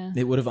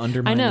 It would have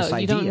undermined this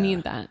idea. You don't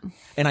need that.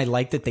 And I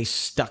like that they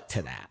stuck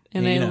to that.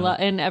 And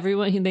and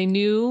everyone, they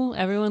knew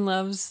everyone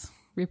loves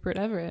Rupert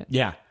Everett.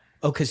 Yeah.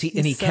 Oh, because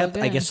he so kept,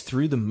 good. I guess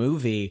through the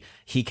movie,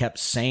 he kept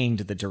saying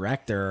to the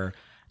director,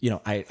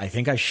 I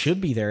think I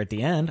should be there at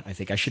the end. I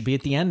think I should be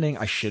at the ending.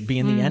 I should be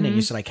in the ending.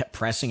 He said, I kept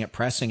pressing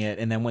it.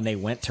 And then when they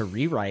went to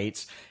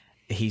rewrites,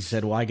 he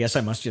said, well, I guess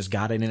I must just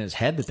got it in his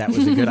head that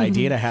was a good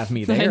idea to have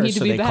me there.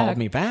 So they called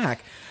me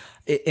back.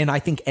 And I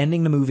think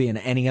ending the movie in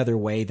any other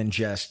way than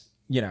just,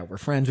 we're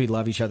friends, we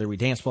love each other, we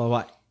dance, blah,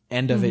 blah, blah.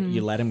 End of it,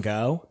 you let him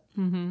go.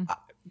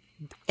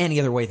 Any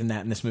other way than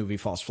that, and this movie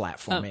falls flat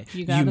for me.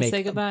 You gotta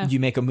say goodbye.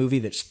 You make a movie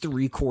that's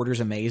 3/4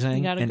 amazing.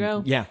 You gotta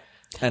grow. Yeah.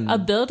 And a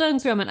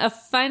Bildungsroman.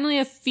 Finally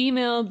a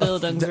female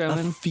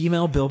Bildungsroman. A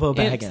female Bilbo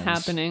Baggins. It's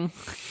happening.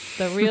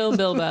 The real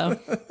Bilbo.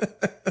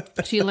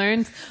 She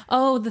learns.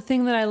 Oh, the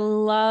thing that I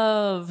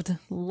loved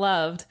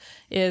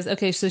is,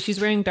 okay, so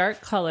she's wearing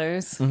dark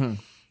colors.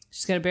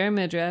 She's got a bare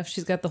midriff.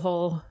 She's got the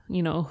whole,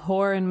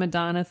 whore and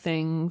Madonna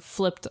thing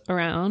flipped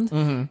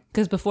around.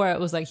 Because before it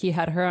was like he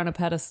had her on a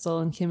pedestal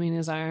and Kimmy in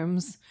his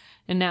arms.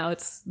 And now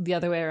it's the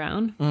other way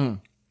around.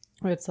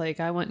 Where it's like,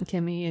 I want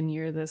Kimmy and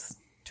you're this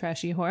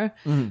trashy whore.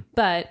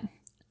 But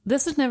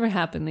this would never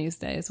happen these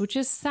days, which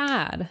is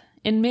sad.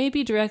 And may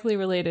be directly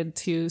related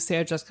to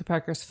Sarah Jessica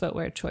Parker's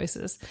footwear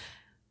choices.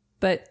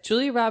 But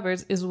Julia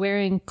Roberts is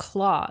wearing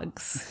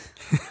clogs.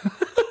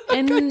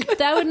 And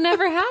that would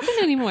never happen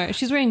anymore.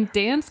 She's wearing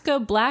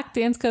black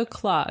Dansko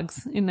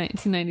clogs in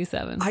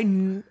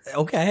 1997.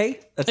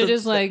 Okay. That's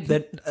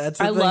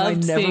I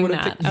love seeing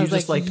that. I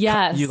was like,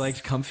 yes. You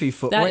liked comfy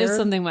footwear? That is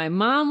something my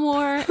mom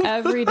wore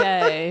every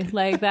day.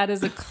 Like, that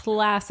is a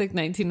classic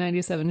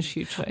 1997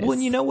 shoe choice. Well,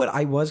 and you know what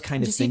I was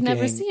kind of thinking? You'd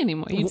never see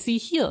anymore. You'd see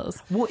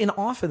heels. Well, and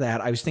off of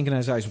that, I was thinking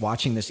as I was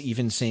watching this,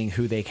 even seeing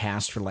who they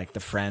cast for like the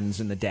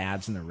friends and the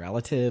dads and the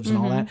relatives and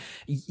all that.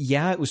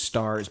 Yeah, it was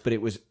stars, but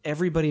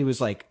everybody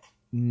was like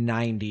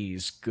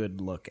 90s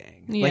good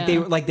looking. Yeah.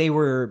 They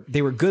were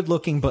good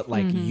looking, but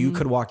like you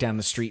could walk down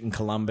the street in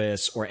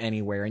Columbus or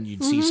anywhere and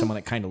you'd see someone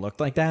that kind of looked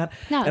like that.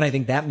 Yeah. And I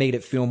think that made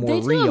it feel more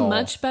real. They real. do a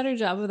much better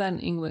job of that in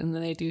England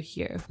than they do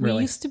here. Really?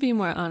 We used to be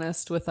more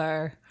honest with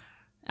our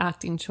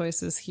acting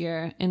choices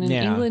here. And in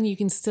Yeah. England, you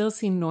can still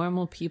see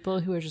normal people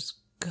who are just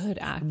good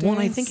actors. Well,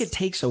 I think it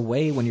takes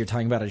away when you're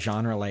talking about a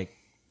genre like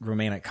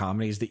romantic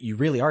comedies that you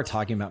really are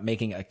talking about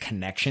making a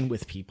connection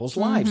with people's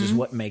lives is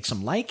what makes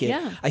them like it.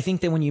 Yeah. I think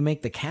that when you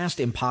make the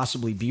cast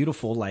impossibly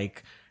beautiful,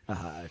 like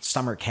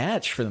Summer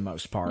Catch for the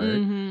most part,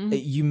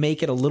 you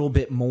make it a little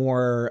bit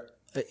more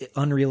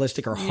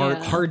unrealistic or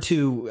hard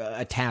to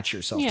attach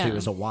yourself to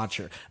as a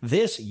watcher.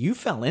 This, you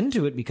fell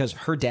into it because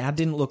her dad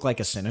didn't look like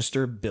a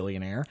sinister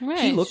billionaire. Right,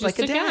 He looked just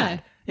like a dad.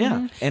 guy.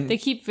 Yeah. And They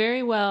keep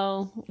very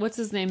well, what's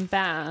his name?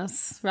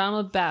 Bass.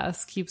 Ronald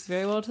Bass keeps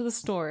very well to the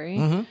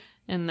story.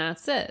 And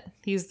that's it.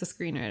 He's the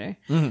screenwriter.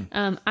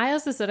 I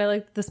also said I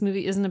like that this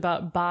movie isn't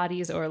about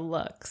bodies or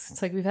looks.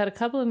 It's like we've had a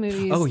couple of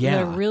movies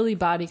that are really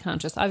body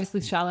conscious. Obviously,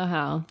 Shallow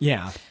Hal.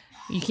 yeah.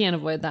 You can't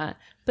avoid that.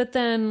 But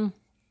then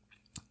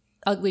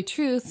Ugly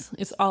Truth,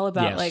 it's all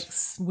about like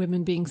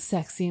women being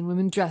sexy and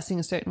women dressing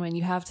a certain way. And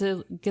you have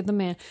to get the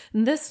man.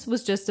 And this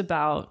was just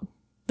about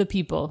the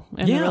people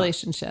and the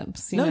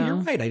relationships. You know? You're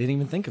right. I didn't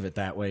even think of it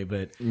that way,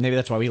 but maybe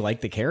that's why we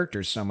like the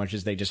characters so much,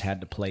 is they just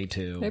had to play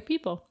to. They're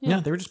people. Yeah,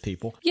 they were just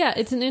people. Yeah,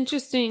 it's an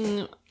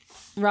interesting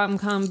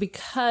rom-com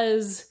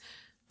because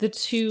the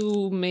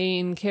two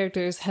main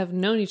characters have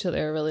known each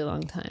other a really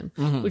long time,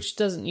 which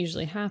doesn't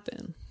usually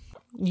happen.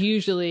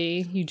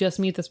 Usually, you just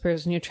meet this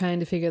person, you're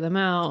trying to figure them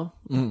out.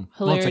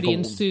 Hilarity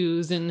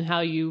ensues in how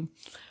you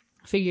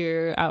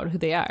figure out who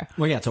they are.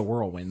 Well, yeah, it's a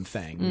whirlwind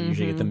thing. You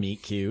usually get the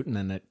meet cute, and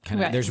then it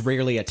kind of there's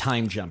rarely a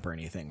time jump or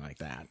anything like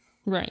that.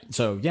 Right.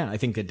 So, yeah, I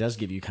think it does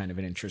give you kind of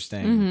an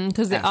interesting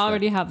Because they aspect.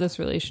 already have this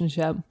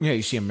relationship. Yeah,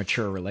 you see a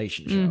mature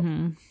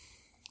relationship.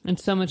 And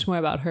so much more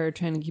about her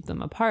trying to keep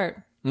them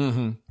apart.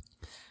 You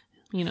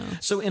know.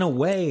 So, in a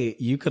way,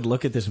 you could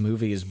look at this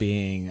movie as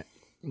being,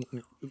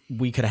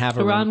 we could have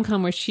A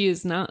rom-com where she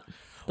is not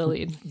the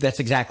lead. That's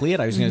exactly it.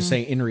 I was going to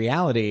say, in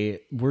reality,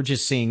 we're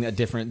just seeing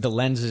the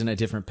lens is in a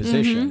different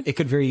position. It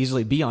could very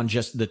easily be on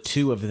just the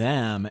two of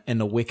them and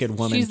the wicked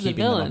woman She's the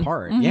keeping them villain.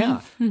 apart.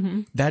 Yeah.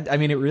 That, I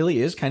mean, it really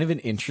is kind of an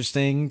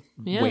interesting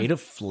way to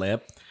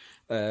flip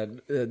through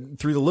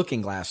the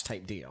looking glass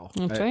type deal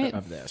right.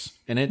 of this.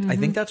 And I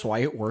think that's why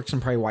it works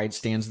and probably why it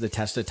stands the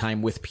test of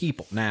time with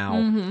people.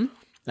 Now,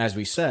 as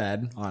we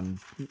said, on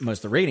most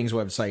of the ratings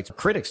websites,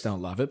 critics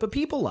don't love it, but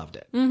people loved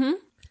it.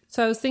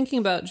 So I was thinking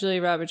about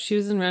Julia Roberts. She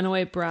was in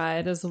Runaway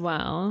Bride as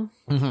well.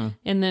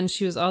 And then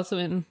she was also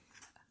in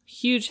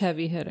huge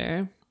heavy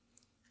hitter,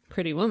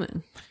 Pretty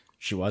Woman.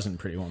 She wasn't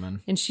Pretty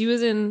Woman. And she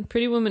was in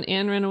Pretty Woman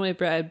and Runaway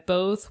Bride,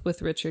 both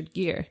with Richard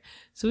Gere.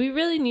 So we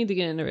really need to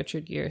get into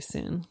Richard Gere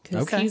soon.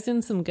 Because he's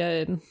in some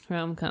good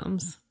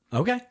rom-coms.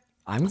 Okay.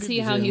 I'm See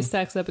how he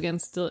stacks up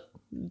against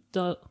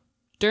Dermot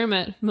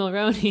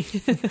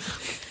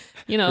Mulroney.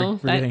 You know,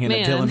 we're getting in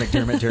a Dylan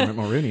McDermott, Dermot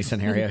Mulroney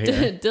scenario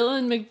here.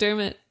 Dylan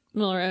McDermott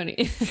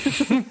Mulroney.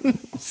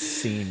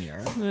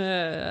 Senior.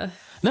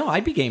 No,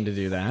 I'd be game to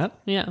do that.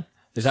 Yeah.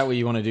 Is that what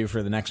you want to do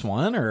for the next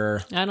one,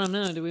 or? I don't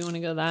know. Do we want to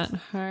go that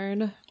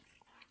hard?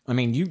 I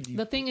mean,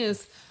 The thing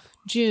is,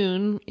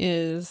 June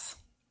is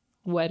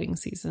wedding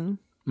season.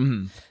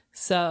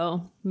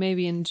 So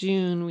maybe in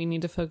June we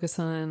need to focus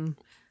on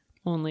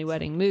only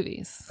wedding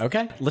movies.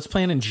 Okay. Let's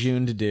plan in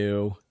June to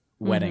do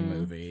wedding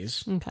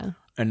movies. Okay.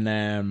 And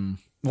then...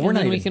 Well, And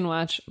then we can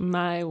watch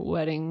my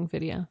wedding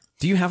video.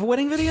 Do you have a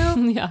wedding video?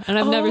 Yeah, and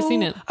I've never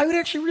seen it. I would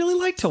actually really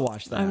like to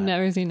watch that. I've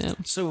never seen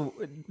it. So,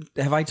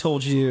 have I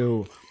told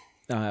you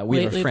we have a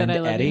Lately friend, that I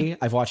love Eddie? you.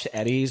 I've watched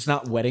Eddie's,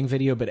 not wedding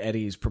video, but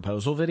Eddie's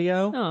proposal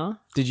video. Oh,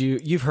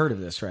 You've heard of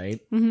this, right?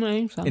 I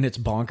think so. And it's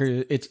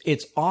bonkers.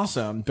 It's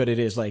awesome, but it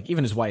is like,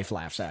 even his wife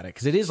laughs at it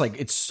because it is like,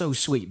 it's so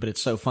sweet, but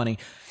it's so funny.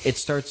 It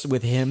starts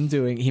with him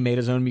he made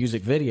his own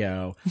music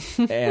video,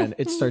 and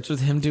it starts with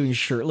him doing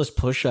shirtless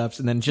push-ups,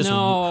 and then just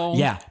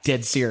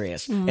dead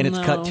serious. And it's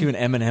cut to an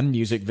Eminem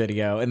music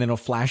video, and then it'll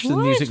flash to the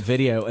music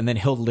video, and then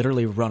he'll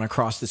literally run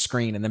across the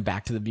screen, and then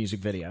back to the music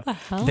video.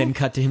 Then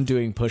cut to him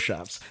doing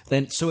push-ups.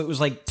 So it was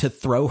like to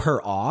throw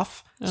her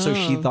off. So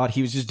she thought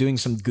he was just doing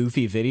some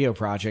goofy video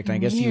project. And I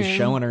guess he was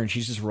showing her, and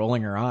she's just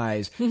rolling her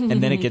eyes.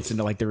 And then it gets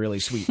into like the really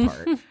sweet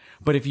part.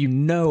 But if you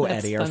know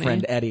Eddie, our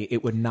friend Eddie,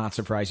 it would not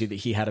surprise you that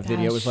he had a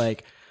video. It was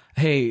like,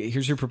 hey,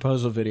 here's your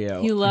proposal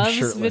video. He loves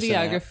shirtless in it.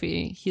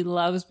 videography. He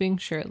loves being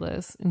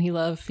shirtless, and he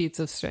loves feats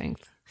of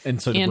strength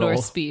and or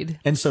speed.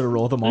 And so to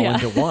roll them all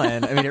into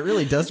one, I mean, it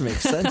really does make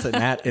sense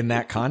in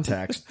that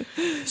context.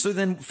 So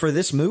then for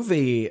this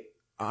movie,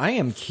 I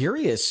am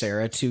curious,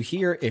 Sarah, to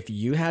hear if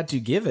you had to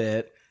give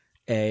it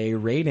a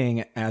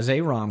rating as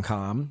a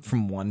rom-com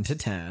from 1 to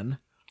 10.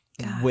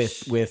 Gosh.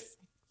 with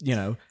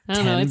 10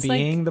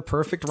 being like, the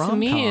perfect rom-com. To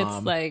me,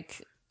 it's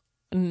like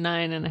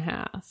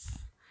 9.5.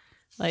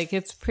 Like,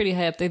 it's pretty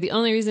high up there. The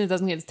only reason it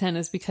doesn't get to 10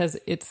 is because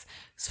it's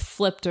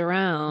flipped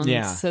around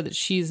so that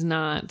she's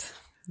not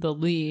the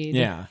lead.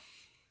 Yeah.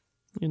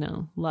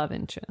 Love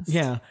interest.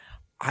 Yeah.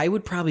 I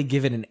would probably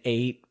give it an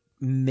 8,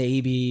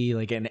 maybe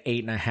like an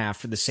 8.5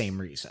 for the same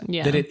reason.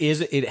 Yeah. That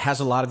it has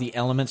a lot of the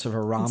elements of a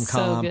rom-com.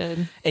 So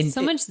good. And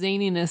so much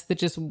zaniness that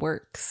just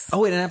works.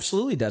 Oh, it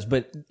absolutely does.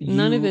 But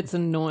none of it's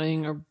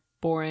annoying or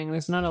boring.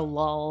 There's not a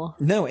lull.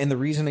 No, and the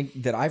reason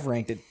that I'd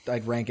rank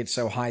it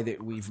so high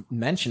that we've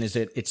mentioned is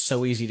that it's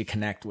so easy to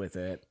connect with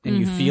it. And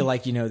you feel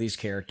like you know these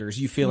characters.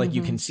 You feel like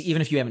you can see,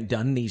 even if you haven't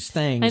done these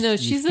things. I know,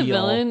 she's a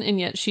villain, and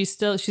yet she's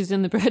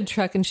in the bread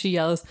truck and she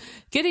yells,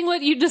 "Getting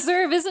what you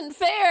deserve isn't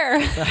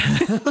fair."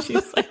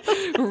 She's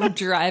like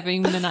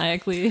driving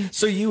maniacally.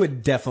 So you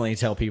would definitely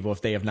tell people,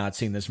 if they have not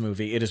seen this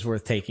movie, it is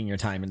worth taking your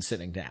time and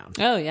sitting down.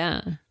 Oh,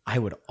 yeah. I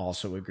would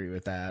also agree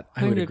with that.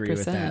 I would agree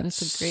with that.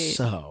 It's a great,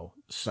 so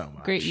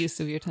much. Great use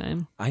of your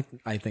time. I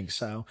think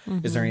so.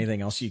 Is there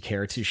anything else you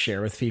care to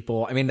share with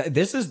people? I mean,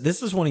 this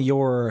is one of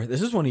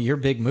your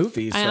big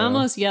movies. I so.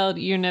 almost yelled,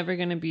 "You're never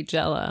going to be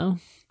Jell-O,"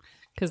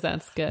 because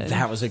that's good.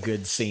 That was a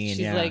good scene.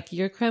 She's like,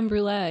 "You're creme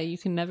brulee. You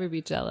can never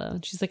be Jell-O."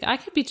 And she's like, "I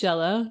could be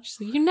Jell-O." She's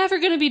like, "You're never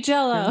going to be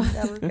Jell-O." You're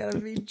never going to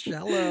be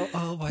Jell-O.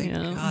 Oh my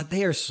God.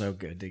 They are so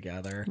good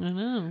together. I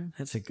know.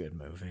 That's a good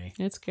movie.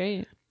 It's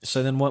great.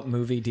 So then what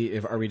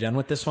movie are we done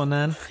with this one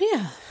then?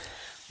 Yeah.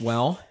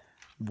 Well,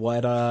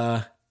 what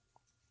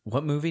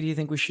movie do you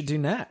think we should do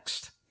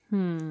next?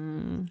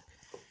 Do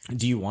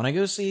you want to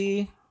go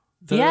see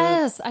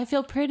Yes, I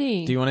Feel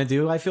Pretty. Do you want to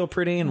do I Feel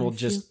Pretty? And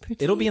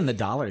it'll be in the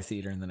Dollar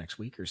Theater in the next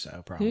week or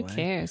so, probably. Who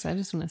cares? I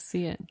just want to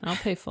see it. I'll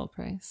pay full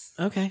price.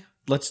 Okay.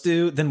 We're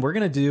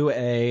going to do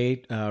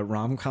a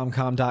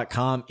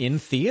romcomcom.com in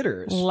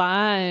theaters.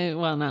 Live.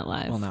 Well, not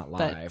live.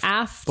 But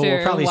after but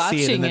we'll probably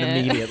see it and then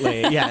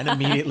immediately.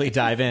 immediately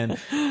dive in.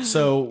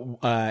 So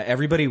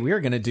everybody, we're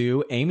going to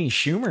do Amy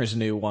Schumer's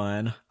new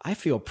one, I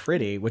Feel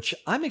Pretty, which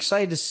I'm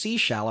excited to see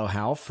Shallow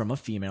Hal from a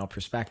female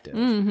perspective.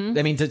 Mm-hmm.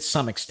 I mean, to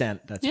some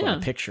extent, that's what I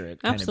picture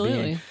it kind of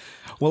being.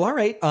 Well, all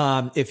right.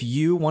 If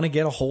you want to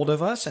get a hold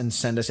of us and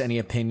send us any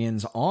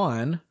opinions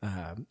on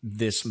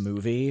this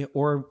movie,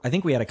 or I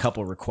think we had a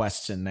couple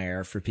requests in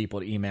there for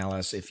people to email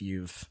us if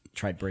you've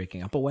tried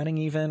breaking up a wedding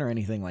even, or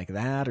anything like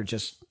that, or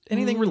just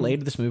anything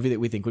related to this movie that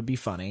we think would be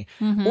funny.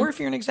 Or if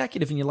you're an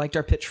executive and you liked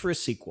our pitch for a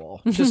sequel,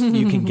 just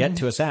you can get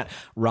to us at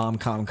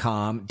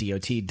romcomcom.com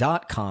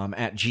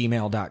at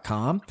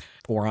gmail.com,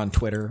 or on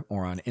Twitter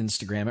or on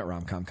Instagram at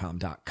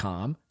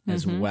romcomcom.com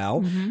as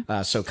well.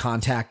 So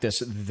contact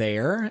us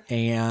there.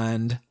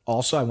 And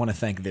also, I want to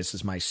thank This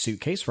Is My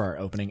Suitcase for our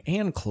opening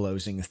and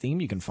closing theme.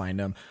 You can find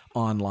them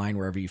online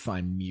wherever you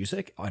find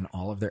music, on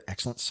all of their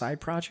excellent side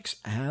projects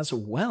as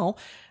well.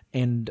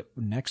 And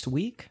next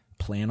week,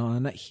 plan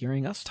on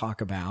hearing us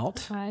talk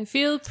about I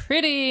Feel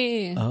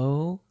Pretty.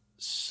 Oh,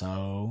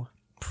 so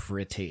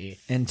pretty.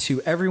 And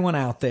to everyone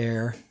out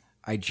there,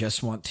 I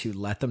just want to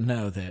let them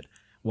know that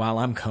while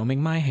I'm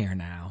combing my hair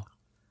now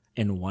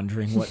and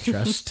wondering what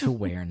dress to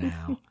wear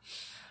now,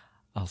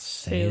 I'll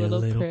say a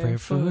little prayer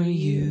for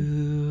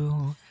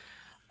you.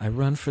 I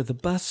run for the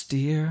bus,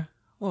 dear.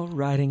 While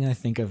riding, I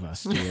think of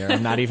us, dear.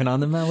 I'm not even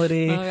on the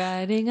melody. While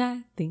riding,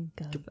 I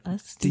think of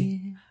us,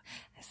 dear.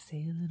 I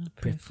say a little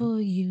prayer for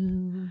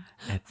you.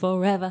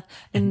 Forever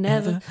and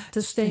ever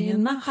to stay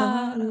in my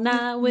heart. And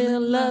I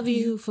will love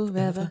you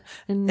forever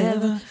and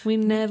ever. We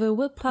never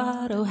will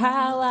part. Oh,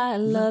 how I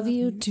love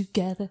you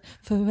together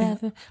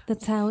forever.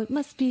 That's how it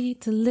must be.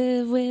 To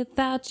live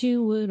without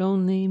you would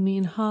only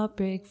mean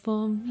heartbreak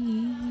for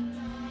me.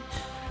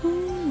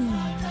 Ooh.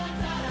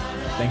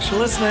 Thanks for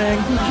listening.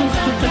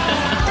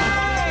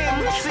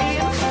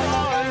 Seeing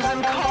stars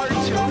and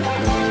cartoons.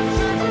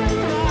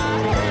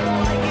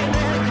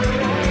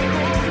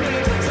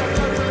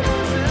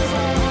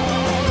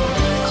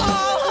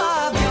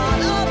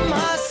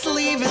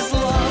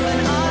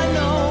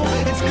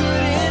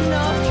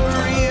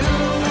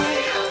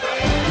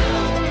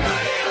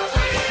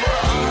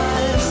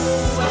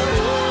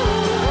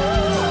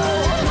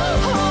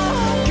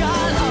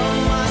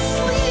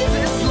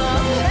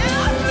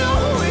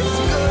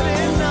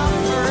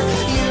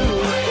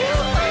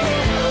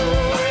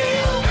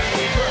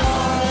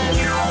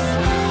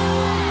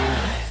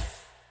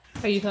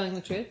 Are you telling the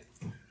truth?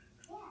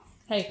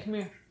 Hey, come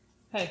here.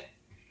 Hey.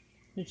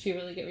 Did she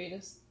really get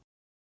Ritas?